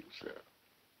argue with you, sir.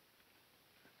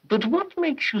 But what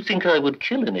makes you think I would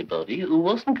kill anybody who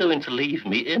wasn't going to leave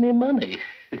me any money?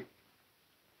 No,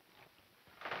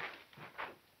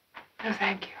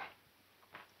 thank you.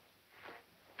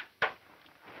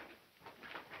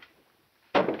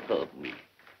 Pardon me.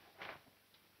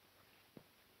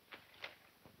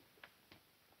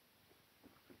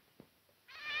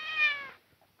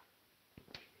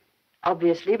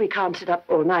 Obviously, we can't sit up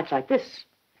all night like this.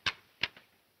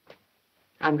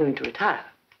 I'm going to retire.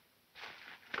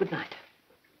 Good night.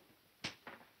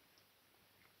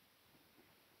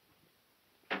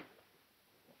 If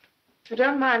you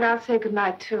don't mind, I'll say good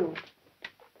night, too.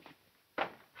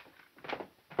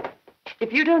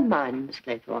 If you don't mind, Miss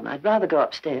Claythorne, I'd rather go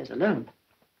upstairs alone.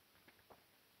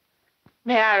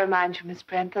 May I remind you, Miss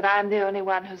Brent, that I'm the only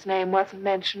one whose name wasn't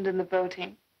mentioned in the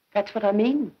voting? That's what I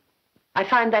mean. I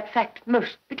find that fact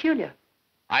most peculiar.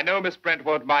 I know Miss Brent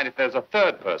won't mind if there's a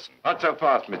third person. Not so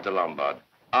fast, Mr. Lombard.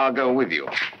 I'll go with you.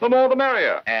 The more the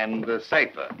merrier. And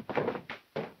safer.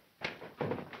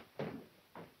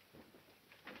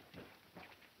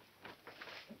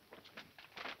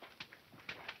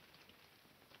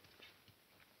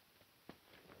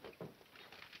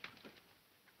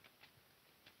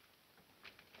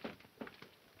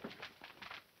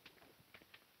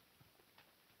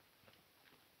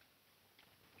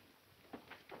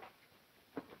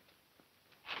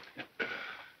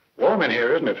 Warm in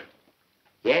here, isn't it?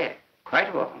 Yeah,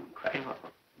 quite warm, quite warm.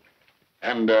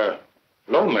 And,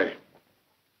 lonely.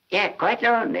 Yeah, quite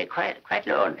lonely, quite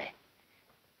lonely.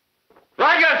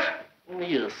 Rogers!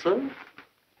 Yes, sir.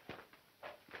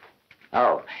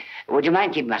 Oh, would you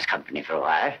mind keeping us company for a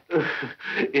while?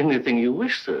 Anything you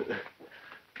wish, sir.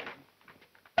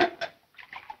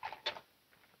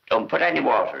 Don't put any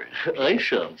water in. I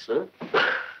shan't, sir.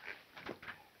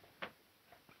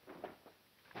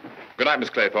 Good night,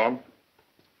 Miss Claythorne.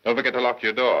 Don't forget to lock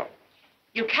your door.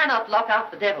 You cannot lock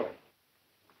out the devil.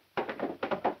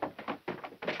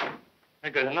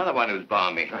 There goes another one who's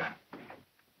balmy.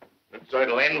 So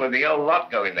it'll end with the old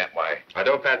lot going that way. I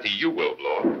don't fancy you will,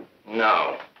 Lord.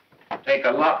 No. Take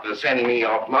a lot to send me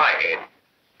off my head.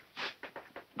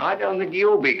 I don't think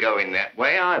you'll be going that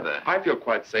way either. I feel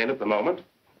quite sane at the moment.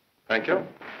 Thank you.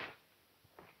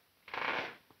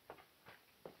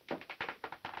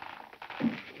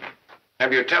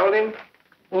 Have you told him?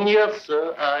 Yes,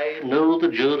 sir. I know the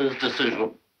jury's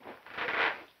decision.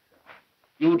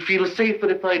 You'd feel safer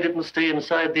if I didn't stay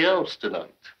inside the house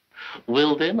tonight.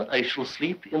 Well, then, I shall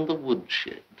sleep in the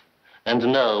woodshed.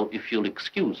 And now, if you'll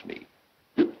excuse me,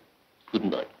 good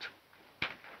night.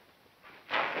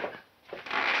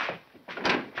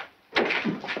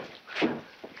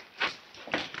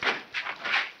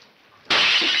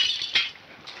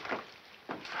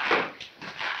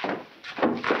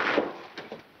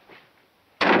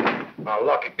 I'll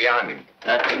lock it behind him.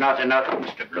 That's not enough,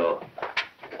 Mr. Blow.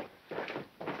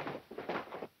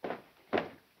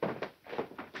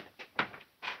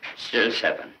 Still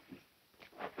 7.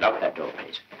 Lock that door,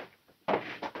 please.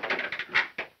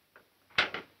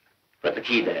 Put the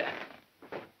key there.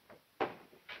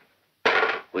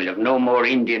 We'll have no more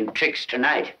Indian tricks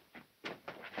tonight.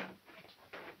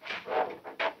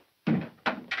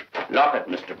 Lock it,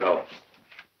 Mr. Blow.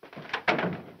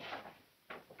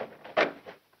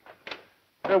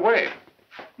 No, wait.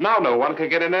 Now no one can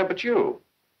get in there but you.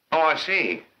 Oh, I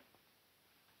see.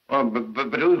 Well,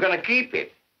 but who's going to keep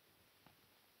it?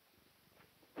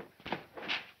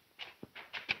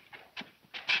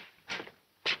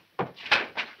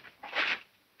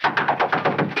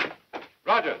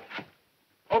 Roger.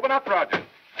 Open up, Roger.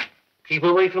 Keep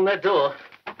away from that door.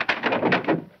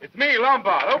 It's me,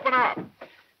 Lombard. Open up.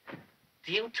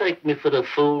 Do you take me for a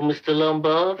fool, Mr.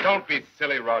 Lombard? Don't be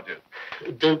silly, Rogers.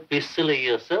 Don't be silly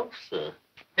yourself, sir.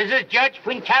 This is Judge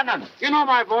Quincannon. You know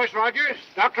my voice, Rogers.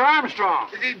 Dr. Armstrong.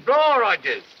 This is Blow,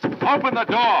 Rogers. Open the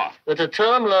door. At a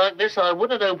time like this, I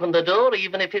wouldn't open the door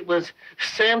even if it was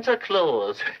Santa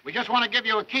Claus. We just want to give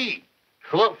you a key.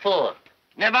 What for?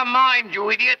 Never mind,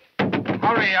 you idiot.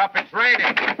 Hurry up. It's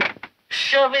raining.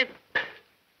 Shove it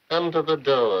under the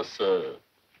door, sir.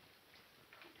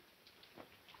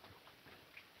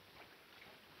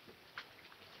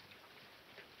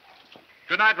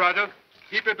 Good night, Roger.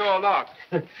 Keep your door locked.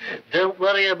 Don't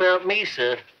worry about me,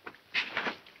 sir.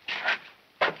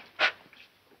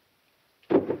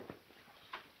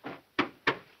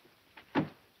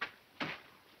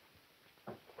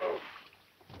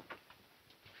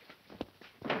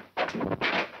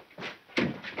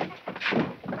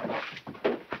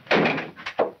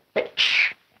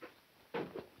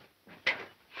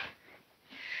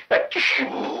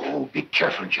 Oh, be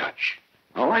careful, Judge.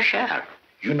 Oh, I shall.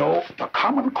 You know, the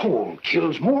common cold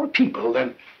kills more people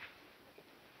than...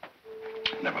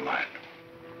 Never mind.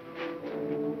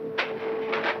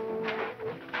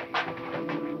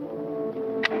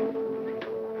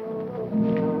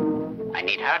 I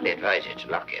need hardly advise you to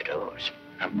lock your doors.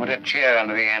 And put a chair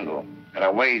under the handle. There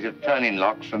are ways of turning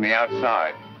locks from the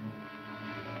outside.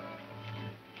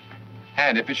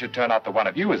 And if it should turn out that one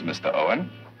of you is Mr. Owen,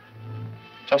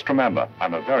 just remember,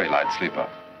 I'm a very light sleeper.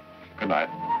 Good night.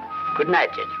 Good night,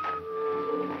 gentlemen.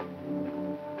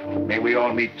 May we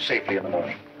all meet safely in the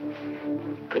morning.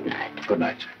 Good night. Good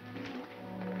night.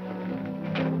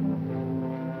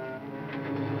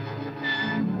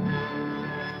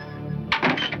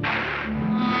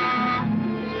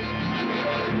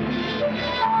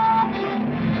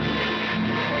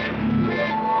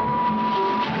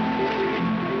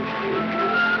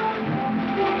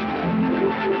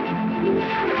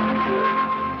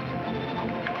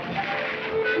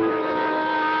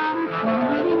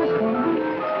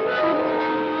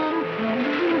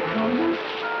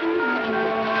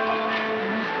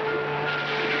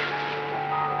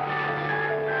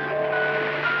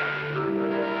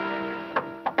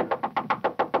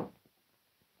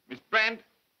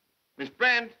 Miss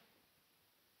Brent?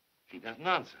 She doesn't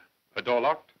answer. The door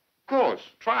locked? Of course.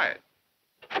 Try it.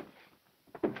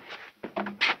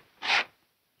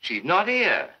 She's not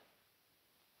here.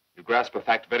 You grasp a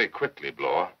fact very quickly,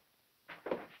 Bloor.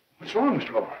 What's wrong,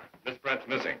 Mr. Lower? Miss Brent's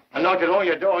missing. I knocked at all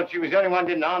your doors. She was the only one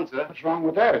who didn't answer. What's wrong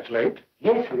with that? It's late.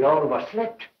 Yes, we all of us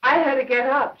slept. I had to get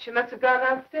up. She must have gone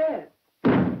upstairs.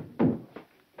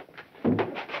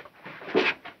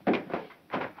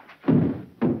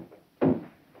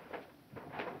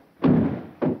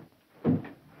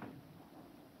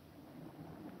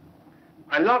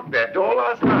 I locked that door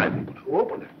last night. Who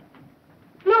opened it?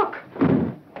 Look.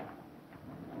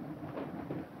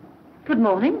 Good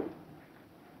morning.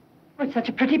 Oh, it's such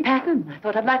a pretty pattern. I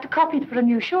thought I'd like to copy it for a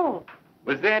new shawl.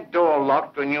 Was that door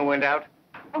locked when you went out?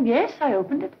 Oh, yes, I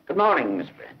opened it. Good morning, Miss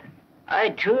Brent. I,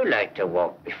 too, like to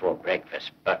walk before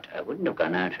breakfast, but I wouldn't have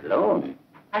gone out alone.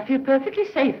 I feel perfectly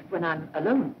safe when I'm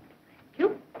alone. Thank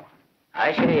you.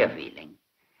 I share your feeling.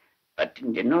 But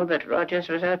didn't you know that Rogers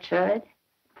was outside?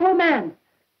 Poor man.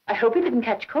 I hope he didn't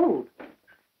catch cold.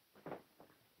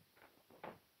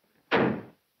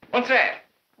 What's that?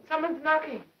 Someone's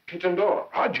knocking. Kitchen door.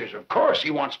 Rogers, of course.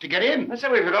 He wants to get in. I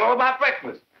said we forgot all about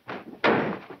breakfast.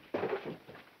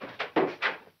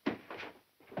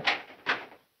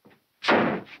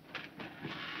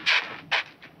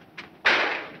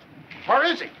 Where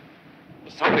is he?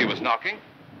 Somebody was knocking.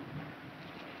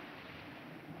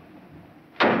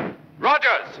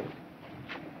 Rogers!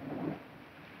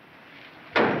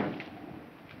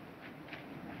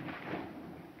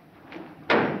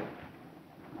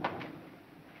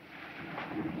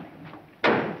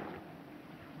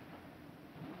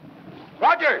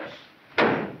 Rogers!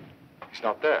 He's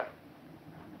not there.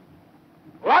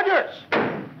 Rogers!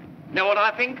 Know what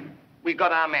I think? We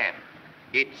got our man.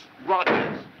 It's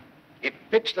Rogers. It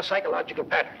fits the psychological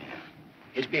pattern.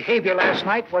 His behavior last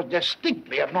night was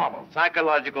distinctly abnormal.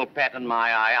 Psychological pattern,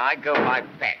 my eye. I go by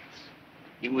facts.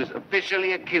 He was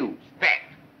officially accused.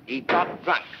 Fact. He got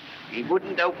drunk. He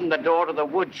wouldn't open the door to the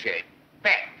woodshed.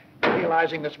 Fact.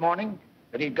 Realizing this morning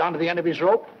that he'd gone to the end of his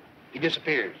rope, he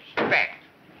disappears. Fact.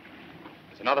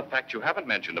 There's another fact you haven't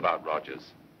mentioned about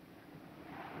Rogers.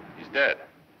 He's dead.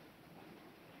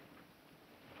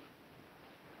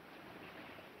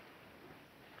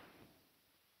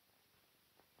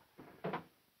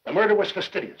 The murder was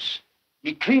fastidious.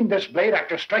 He cleaned this blade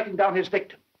after striking down his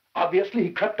victim. Obviously, he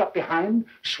crept up behind,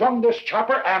 swung this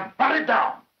chopper, and brought it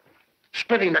down,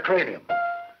 splitting the cranium.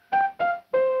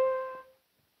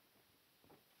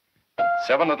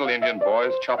 7 little Indian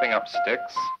boys chopping up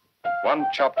sticks. One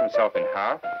chopped himself in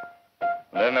half,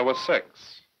 and then there were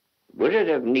 6. Would it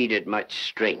have needed much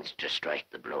strength to strike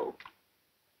the blow?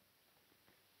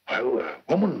 Well, a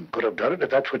woman could have done it, if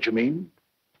that's what you mean.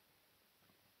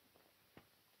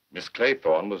 Miss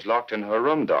Claythorne was locked in her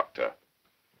room, Doctor.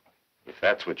 If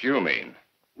that's what you mean.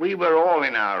 We were all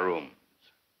in our rooms.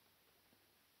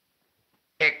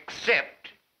 Except...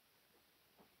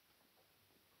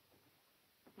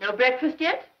 No breakfast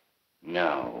yet?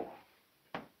 No.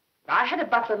 I had a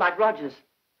butler like Rogers.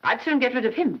 I'd soon get rid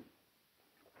of him.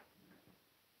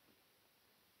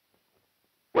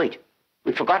 Wait,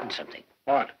 we've forgotten something.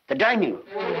 What? The dining room.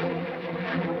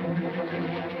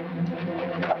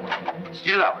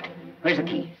 Still locked. Where's the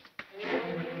key?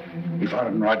 We found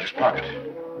it in Roger's pocket.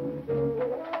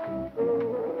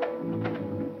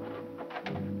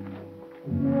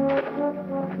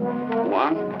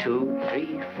 One, 2,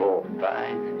 3, 4,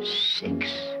 5,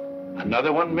 6.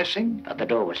 Another one missing? Thought the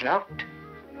door was locked.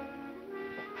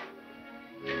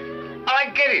 I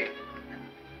get it.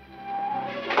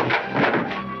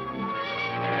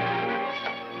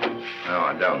 No,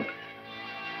 I don't.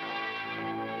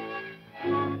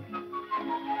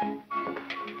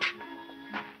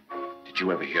 Did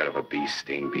you ever hear of a bee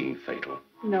sting being fatal?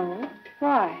 No.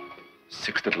 Why?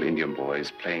 6 little Indian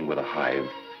boys playing with a hive.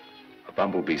 A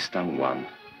bumblebee stung one,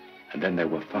 and then there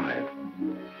were 5.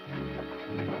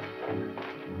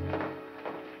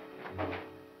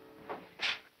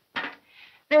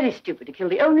 Very stupid to kill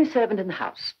the only servant in the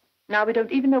house. Now we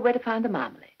don't even know where to find the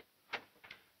marmalade.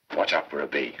 Watch out for a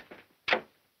bee.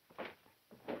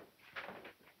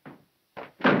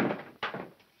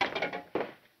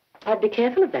 I'd be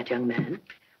careful of that young man.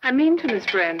 I mean to, Miss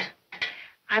Brent.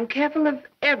 I'm careful of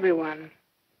everyone.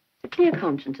 A clear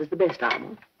conscience is the best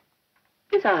armor.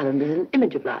 This island is an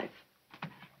image of life.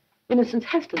 Innocence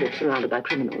has to live surrounded by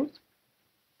criminals.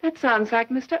 That sounds like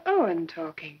Mr. Owen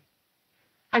talking.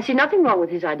 I see nothing wrong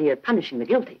with his idea of punishing the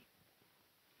guilty.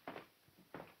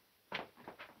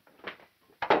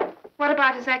 What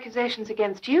about his accusations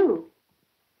against you?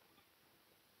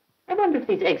 I wonder if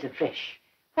these eggs are fresh.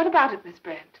 What about it, Miss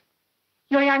Brent?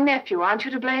 Your young nephew, aren't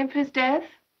you to blame for his death?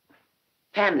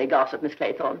 Family gossip, Miss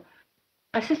Claythorne.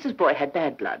 My sister's boy had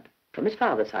bad blood. From his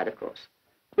father's side, of course.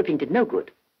 Whipping did no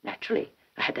good. Naturally,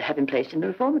 I had to have him placed in the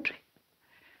reformatory.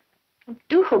 I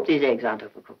do hope these eggs aren't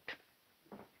overcooked.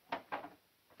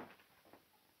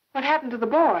 What happened to the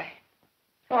boy?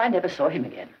 Oh, I never saw him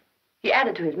again. He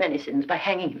added to his many sins by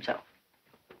hanging himself.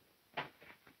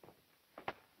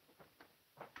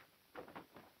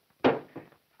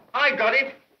 I got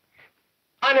it.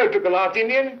 I know who took the last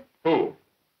Indian. Who?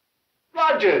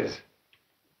 Rogers.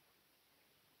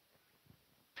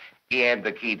 He had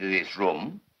the key to this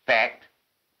room. Fact.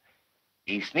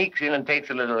 He sneaks in and takes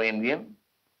the little Indian,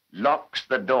 locks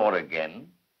the door again,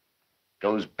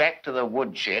 goes back to the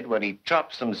woodshed where he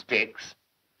chops some sticks.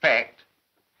 Fact.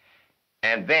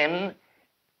 And then...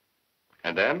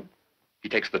 And then he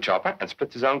takes the chopper and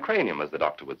splits his own cranium, as the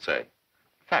doctor would say.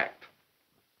 Fact.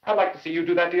 I'd like to see you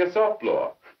do that to yourself,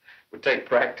 Flora. Would take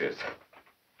practice.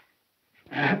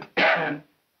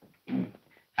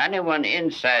 Anyone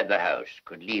inside the house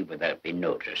could leave without being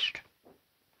noticed.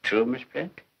 True, Miss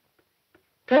Brent?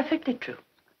 Perfectly true.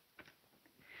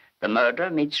 The murderer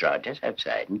meets Rogers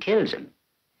outside and kills him.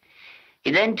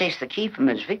 He then takes the key from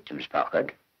his victim's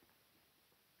pocket,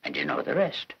 and you know the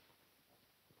rest.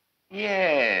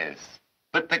 Yes,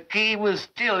 but the key was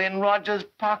still in Roger's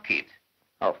pocket.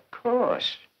 Of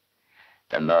course.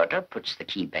 The murderer puts the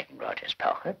key back in Roger's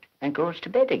pocket and goes to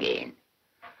bed again.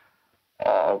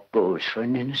 Or goes for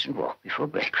an innocent walk before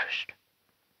breakfast.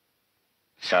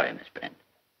 Sorry, Miss Brent.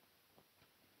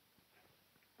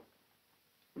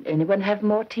 Will anyone have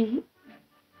more tea?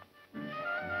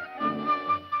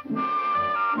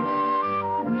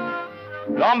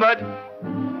 Lombard!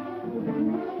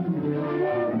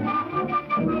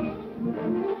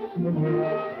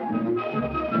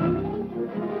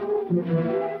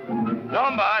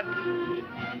 Lombard!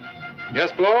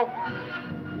 Yes, Flo?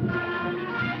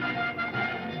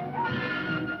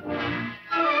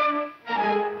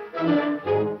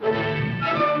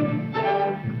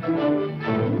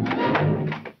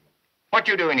 What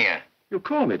you doing here? You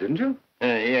called me, didn't you?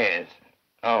 Yes.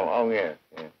 Oh, yes.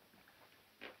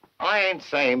 I ain't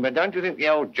saying, but don't you think the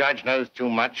old judge knows too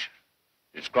much?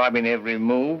 Describing every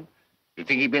move. You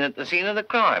think he'd been at the scene of the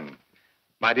crime?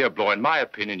 My dear Flo, in my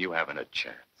opinion, you haven't a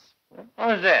chance.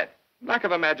 How's that? Lack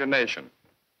of imagination.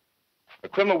 A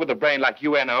criminal with a brain like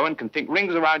you and Owen can think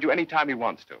rings around you any time he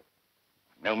wants to.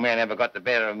 No man ever got the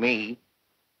better of me.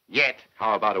 Yet.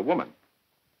 How about a woman?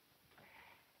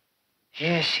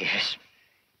 Yes.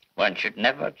 One should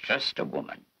never trust a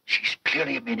woman. She's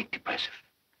clearly a manic depressive.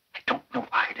 I don't know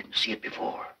why I didn't see it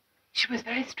before. She was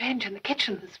very strange in the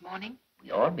kitchen this morning.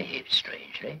 We all behaved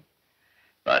strangely.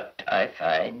 But I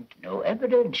find no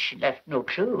evidence. She left no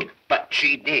clue. But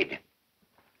she did.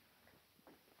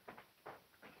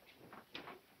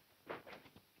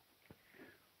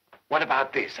 What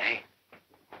about this, eh?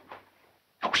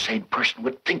 No sane person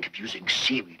would think of using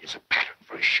seaweed as a pattern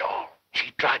for a shawl.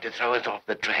 She tried to throw us off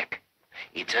the track.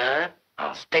 It's her.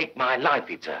 I'll stake my life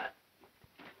it's her.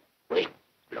 Wait,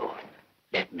 Lord.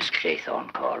 Let Miss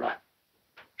Claythorne call her.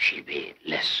 She'll be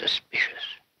less suspicious.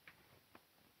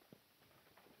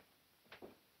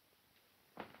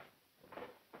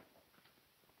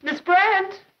 Miss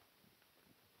Brent!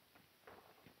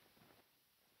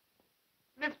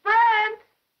 Miss Brent!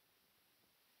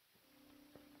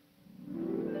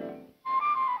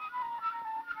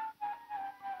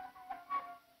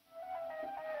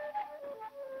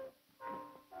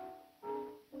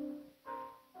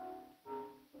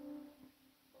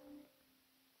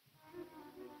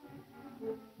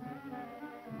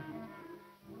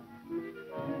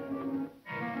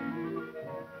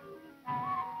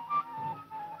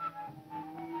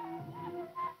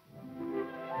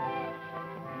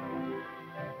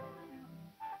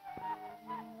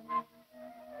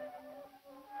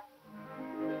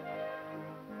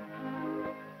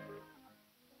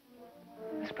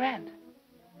 Miss Brand.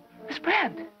 Miss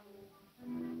Brand.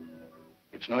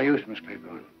 It's no use, Miss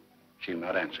Claythorne. She'll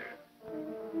not answer.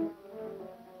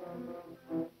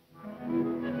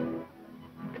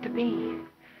 But the bee.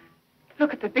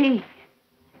 Look at the bee.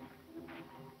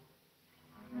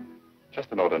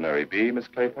 Just an ordinary bee, Miss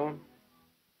Claythorne.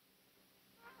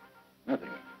 Nothing.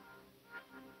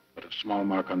 But a small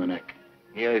mark on the neck.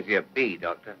 Here's your bee,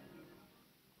 Doctor.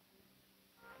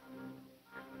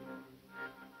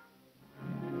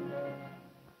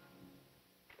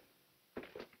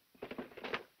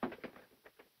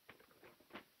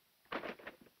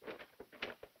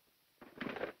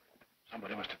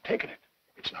 Somebody must have taken it.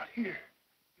 It's not here.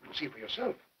 You can see for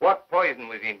yourself. What poison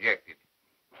was injected?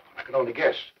 I can only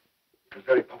guess. It was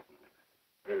very potent.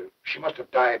 She must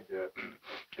have died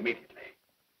immediately.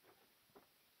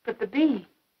 But the bee.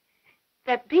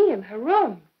 That bee in her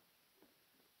room.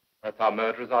 That's our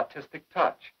murderer's artistic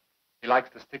touch. He likes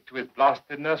to stick to his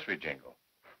blasted nursery jingle.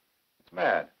 It's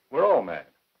mad. We're all mad.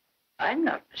 I'm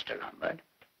not, Mr. Lombard.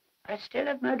 I still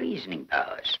have my reasoning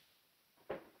powers.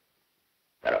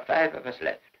 There are 5 of us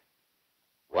left.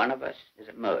 One of us is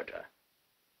a murderer.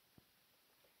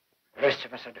 The rest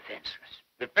of us are defenseless.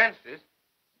 Defenses?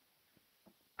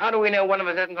 How do we know one of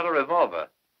us hasn't got a revolver?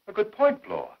 A good point,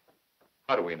 Blore.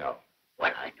 How do we know?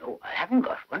 Well, I know I haven't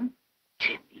got one.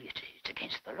 Jimmy, it's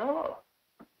against the law.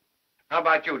 How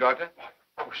about you, Doctor?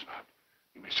 Of course not.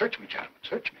 You may search me, gentlemen.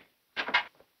 Search me.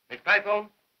 Miss Claythorne?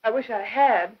 I wish I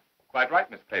had. Quite right,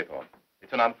 Miss Claythorne.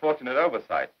 It's an unfortunate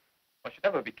oversight. One should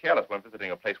never be careless when visiting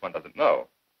a place one doesn't know.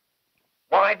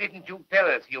 Why didn't you tell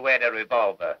us you had a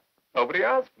revolver? Nobody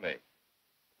asked me.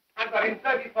 I've got in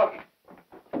 30 pockets.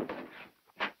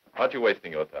 Aren't you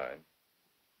wasting your time?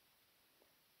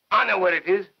 I know where it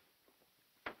is.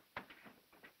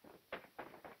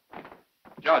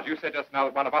 Judge, you said just now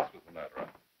that one of us was the murderer.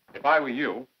 If I were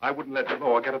you, I wouldn't let the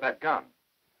law get at that gun.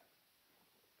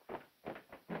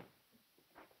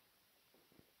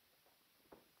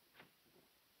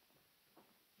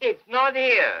 It's not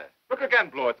here. Look again,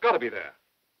 Blore. It's got to be there.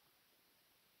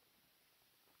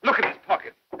 Look at his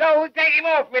pocket. No, take him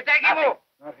off. We'll take him off.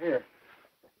 Not here.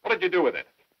 What did you do with it?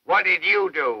 What did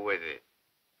you do with it?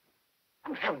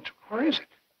 Good heavens, where is it?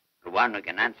 The one who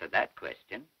can answer that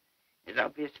question is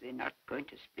obviously not going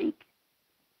to speak.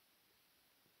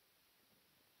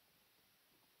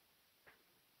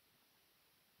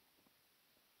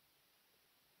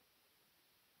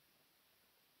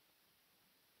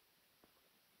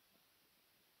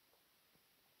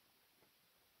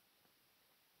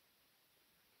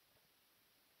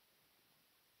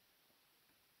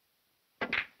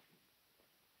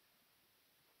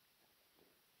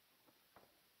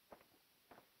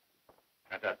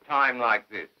 At a time like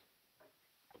this.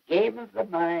 A game of the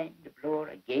mind, Blore,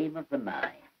 a game of the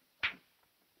mind.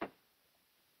 You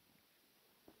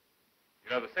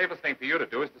know, the safest thing for you to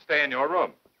do is to stay in your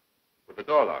room with the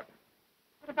door locked.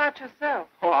 What about yourself?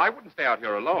 Oh, I wouldn't stay out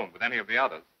here alone with any of the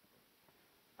others.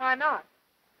 Why not?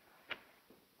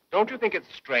 Don't you think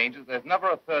it's strange that there's never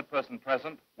a third person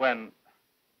present when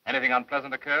anything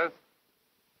unpleasant occurs?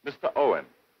 Mr. Owen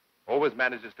always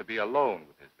manages to be alone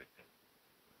with his victim.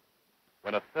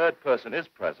 When a third person is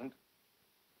present,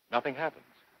 nothing happens.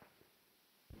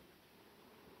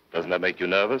 Doesn't that make you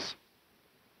nervous?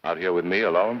 Out here with me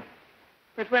alone?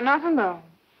 But we're not alone.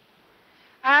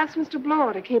 I asked Mr.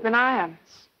 Blore to keep an eye on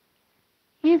us.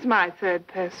 He's my third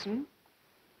person.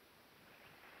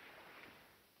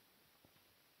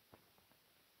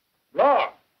 Law!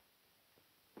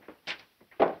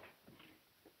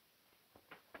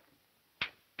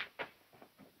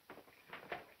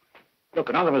 Look,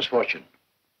 another misfortune.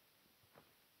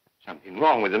 Something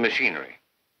wrong with the machinery.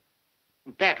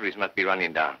 Batteries must be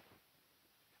running down.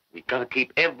 We've got to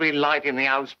keep every light in the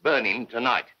house burning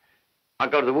tonight. I'll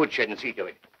go to the woodshed and see to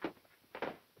it.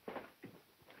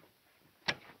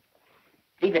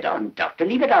 Leave it on, Doctor,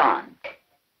 leave it on.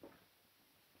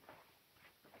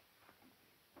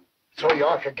 Throw you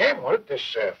off your game, won't it,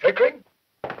 this flickering?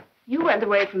 You went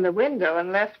away from the window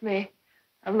and left me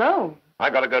alone. I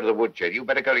got to go to the woodshed. You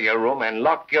better go to your room and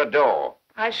lock your door.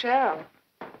 I shall.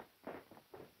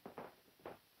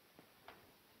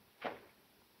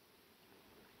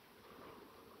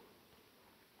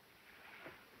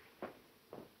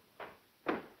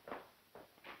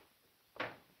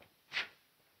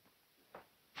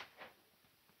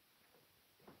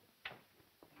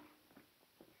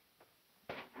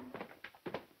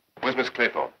 Where's Miss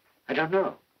Claythorne? I don't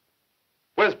know.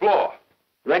 Where's Blore?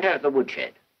 Went out of the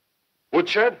woodshed.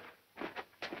 Woodshed?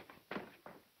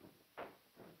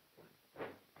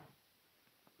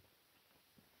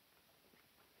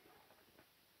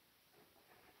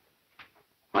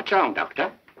 What's wrong,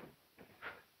 Doctor?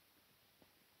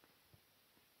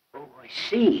 Oh, I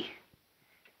see.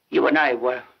 You and I,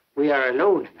 we are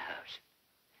alone in the house.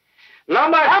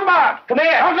 Lombard! Lombard! Come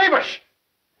here! Don't leave us!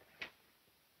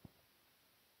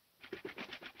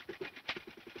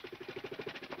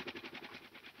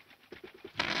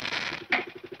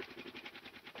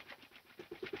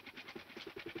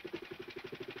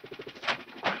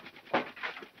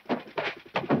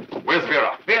 Where's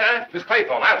Vera? Vera? Miss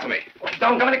Claythorne, answer me.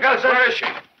 Don't come any closer. Where is she?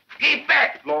 Keep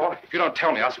back. Lord, if you don't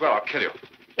tell me, I swear I'll kill you.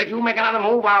 If you make another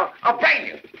move, I'll brain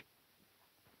you.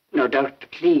 No, Doctor,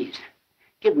 please.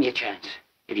 Give me a chance.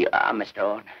 If you are, Mr.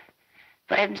 Owen.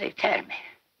 For heaven's sake, tell me.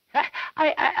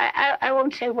 I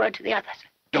won't say a word to the others.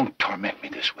 Don't torment me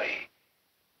this way.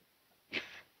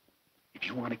 If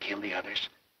you want to kill the others,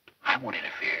 I won't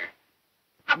interfere.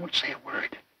 I won't say a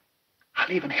word.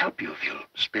 I'll even help you if you'll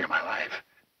spare my life.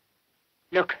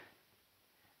 Look,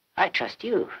 I trust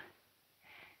you.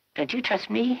 Don't you trust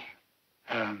me?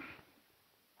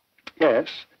 Yes.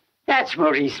 That's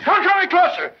more reason. Don't come any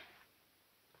closer!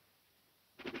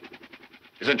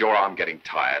 Isn't your arm getting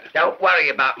tired? Don't worry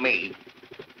about me.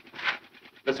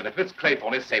 Listen, if Miss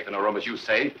Claythorne is safe in her room, as you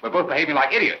say, we're both behaving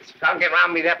like idiots. Don't get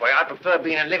around me that way. I prefer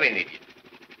being a living idiot.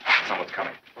 Someone's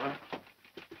coming.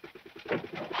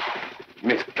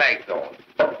 Miss Claythorne.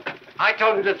 I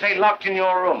told you to stay locked in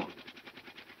your room.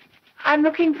 I'm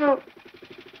looking for...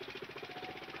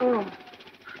 Oh.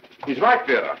 He's right,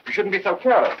 Vera. You shouldn't be so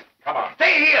careless. Come on.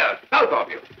 Stay here, both of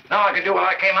you. Now I can do what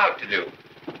I came out to do.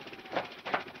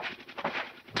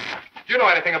 Do you know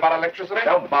anything about electricity?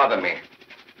 Don't bother me.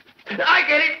 I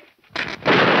get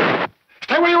it.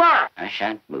 Stay where you are! I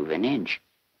shan't move an inch.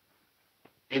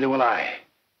 Neither will I.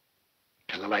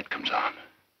 Till the light comes on.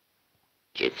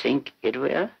 Do you think it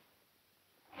will?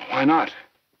 Why not?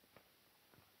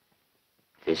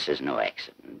 This is no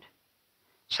accident.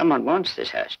 Someone wants this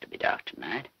house to be dark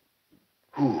tonight.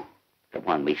 Who? The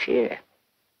one we fear.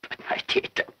 But my dear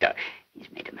Doctor,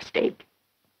 he's made a mistake.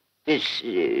 This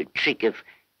trick of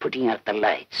putting out the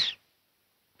lights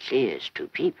clears two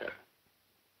people.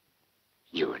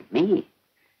 You and me.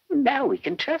 Now we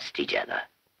can trust each other.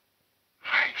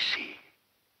 I see.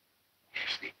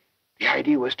 Yes, the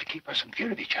idea was to keep us in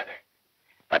fear of each other.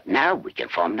 But now we can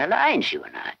form an alliance, you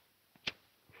and I.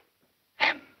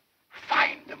 And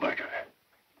find the murderer.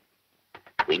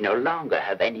 We no longer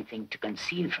have anything to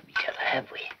conceal from each other,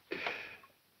 have we?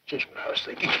 Just what I was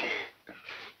thinking.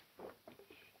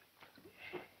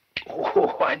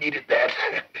 Oh, I needed that.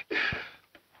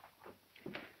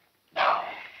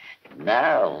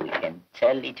 Now we can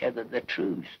tell each other the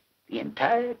truth, the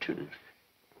entire truth.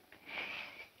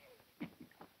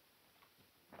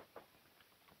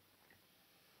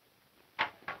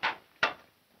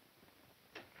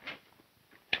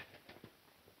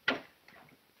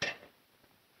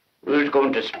 Who's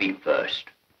going to speak first?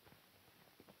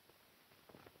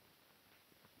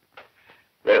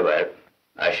 Very well,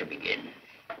 I shall begin.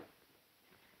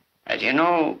 As you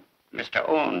know, Mr.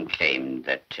 Owen claimed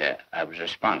that I was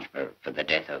responsible for the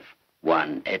death of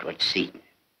one Edward Seaton.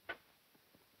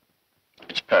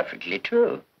 It's perfectly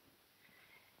true.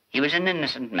 He was an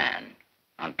innocent man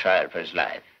on trial for his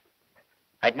life.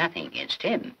 I'd nothing against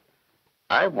him.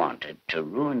 I wanted to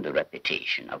ruin the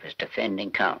reputation of his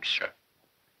defending counsel,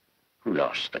 who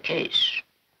lost the case,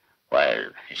 while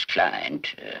his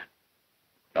client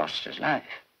lost his life.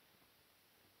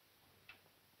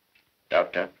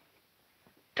 Doctor,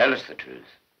 tell us the truth.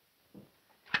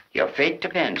 Your fate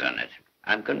depends on it.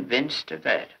 I'm convinced of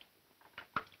that.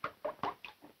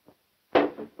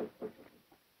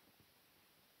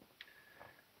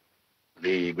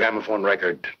 The gramophone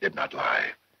record did not lie.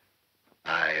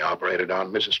 I operated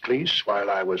on Mrs. Cleese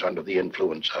while I was under the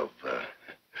influence of...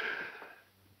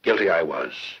 Guilty I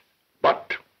was,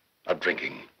 but of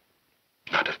drinking,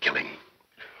 not of killing.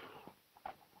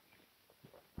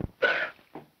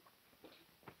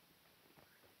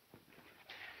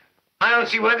 I don't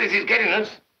see where this is getting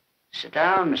us. Sit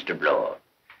down, Mr. Bloor.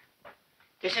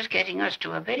 This is getting us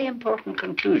to a very important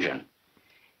conclusion.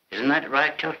 Isn't that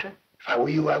right, Doctor? If I were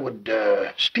you, I would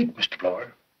speak, Mr.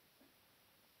 Bloor.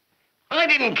 I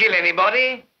didn't kill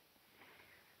anybody.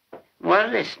 Well,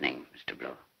 listening, Mr.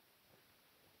 Bloor.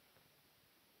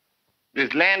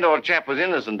 This landlord chap was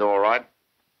innocent, all right,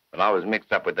 but I was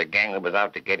mixed up with the gang that was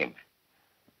out to get him.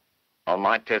 On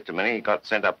my testimony, he got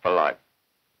sent up for life.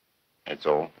 That's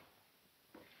all.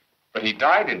 But he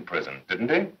died in prison, didn't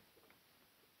he? Of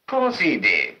course he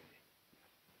did.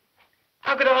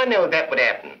 How could I know that would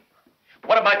happen?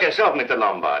 What about yourself, Mr.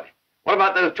 Lombard? What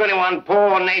about those 21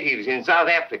 poor natives in South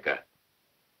Africa?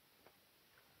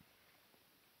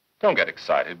 Don't get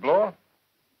excited, Bloor.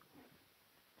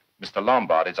 Mr.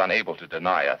 Lombard is unable to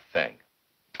deny a thing.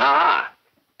 Ah,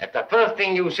 that's the first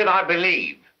thing you said I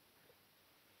believe.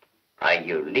 Are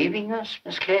you leaving us,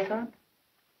 Miss Claythorne?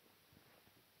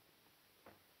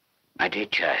 My dear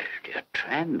child, you're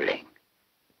trembling.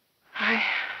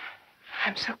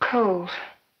 I'm so cold.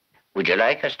 Would you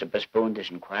like us to postpone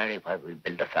this inquiry while we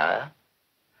build a fire?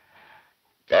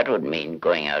 That would mean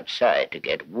going outside to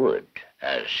get wood,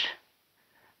 as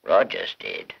Rogers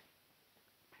did.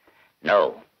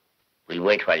 No, we'll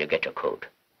wait while you get your coat.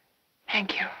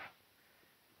 Thank you.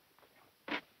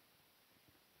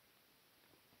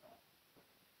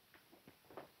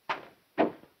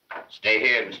 Stay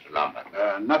here, Mr.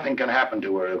 Lombard. Nothing can happen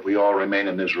to her if we all remain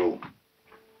in this room.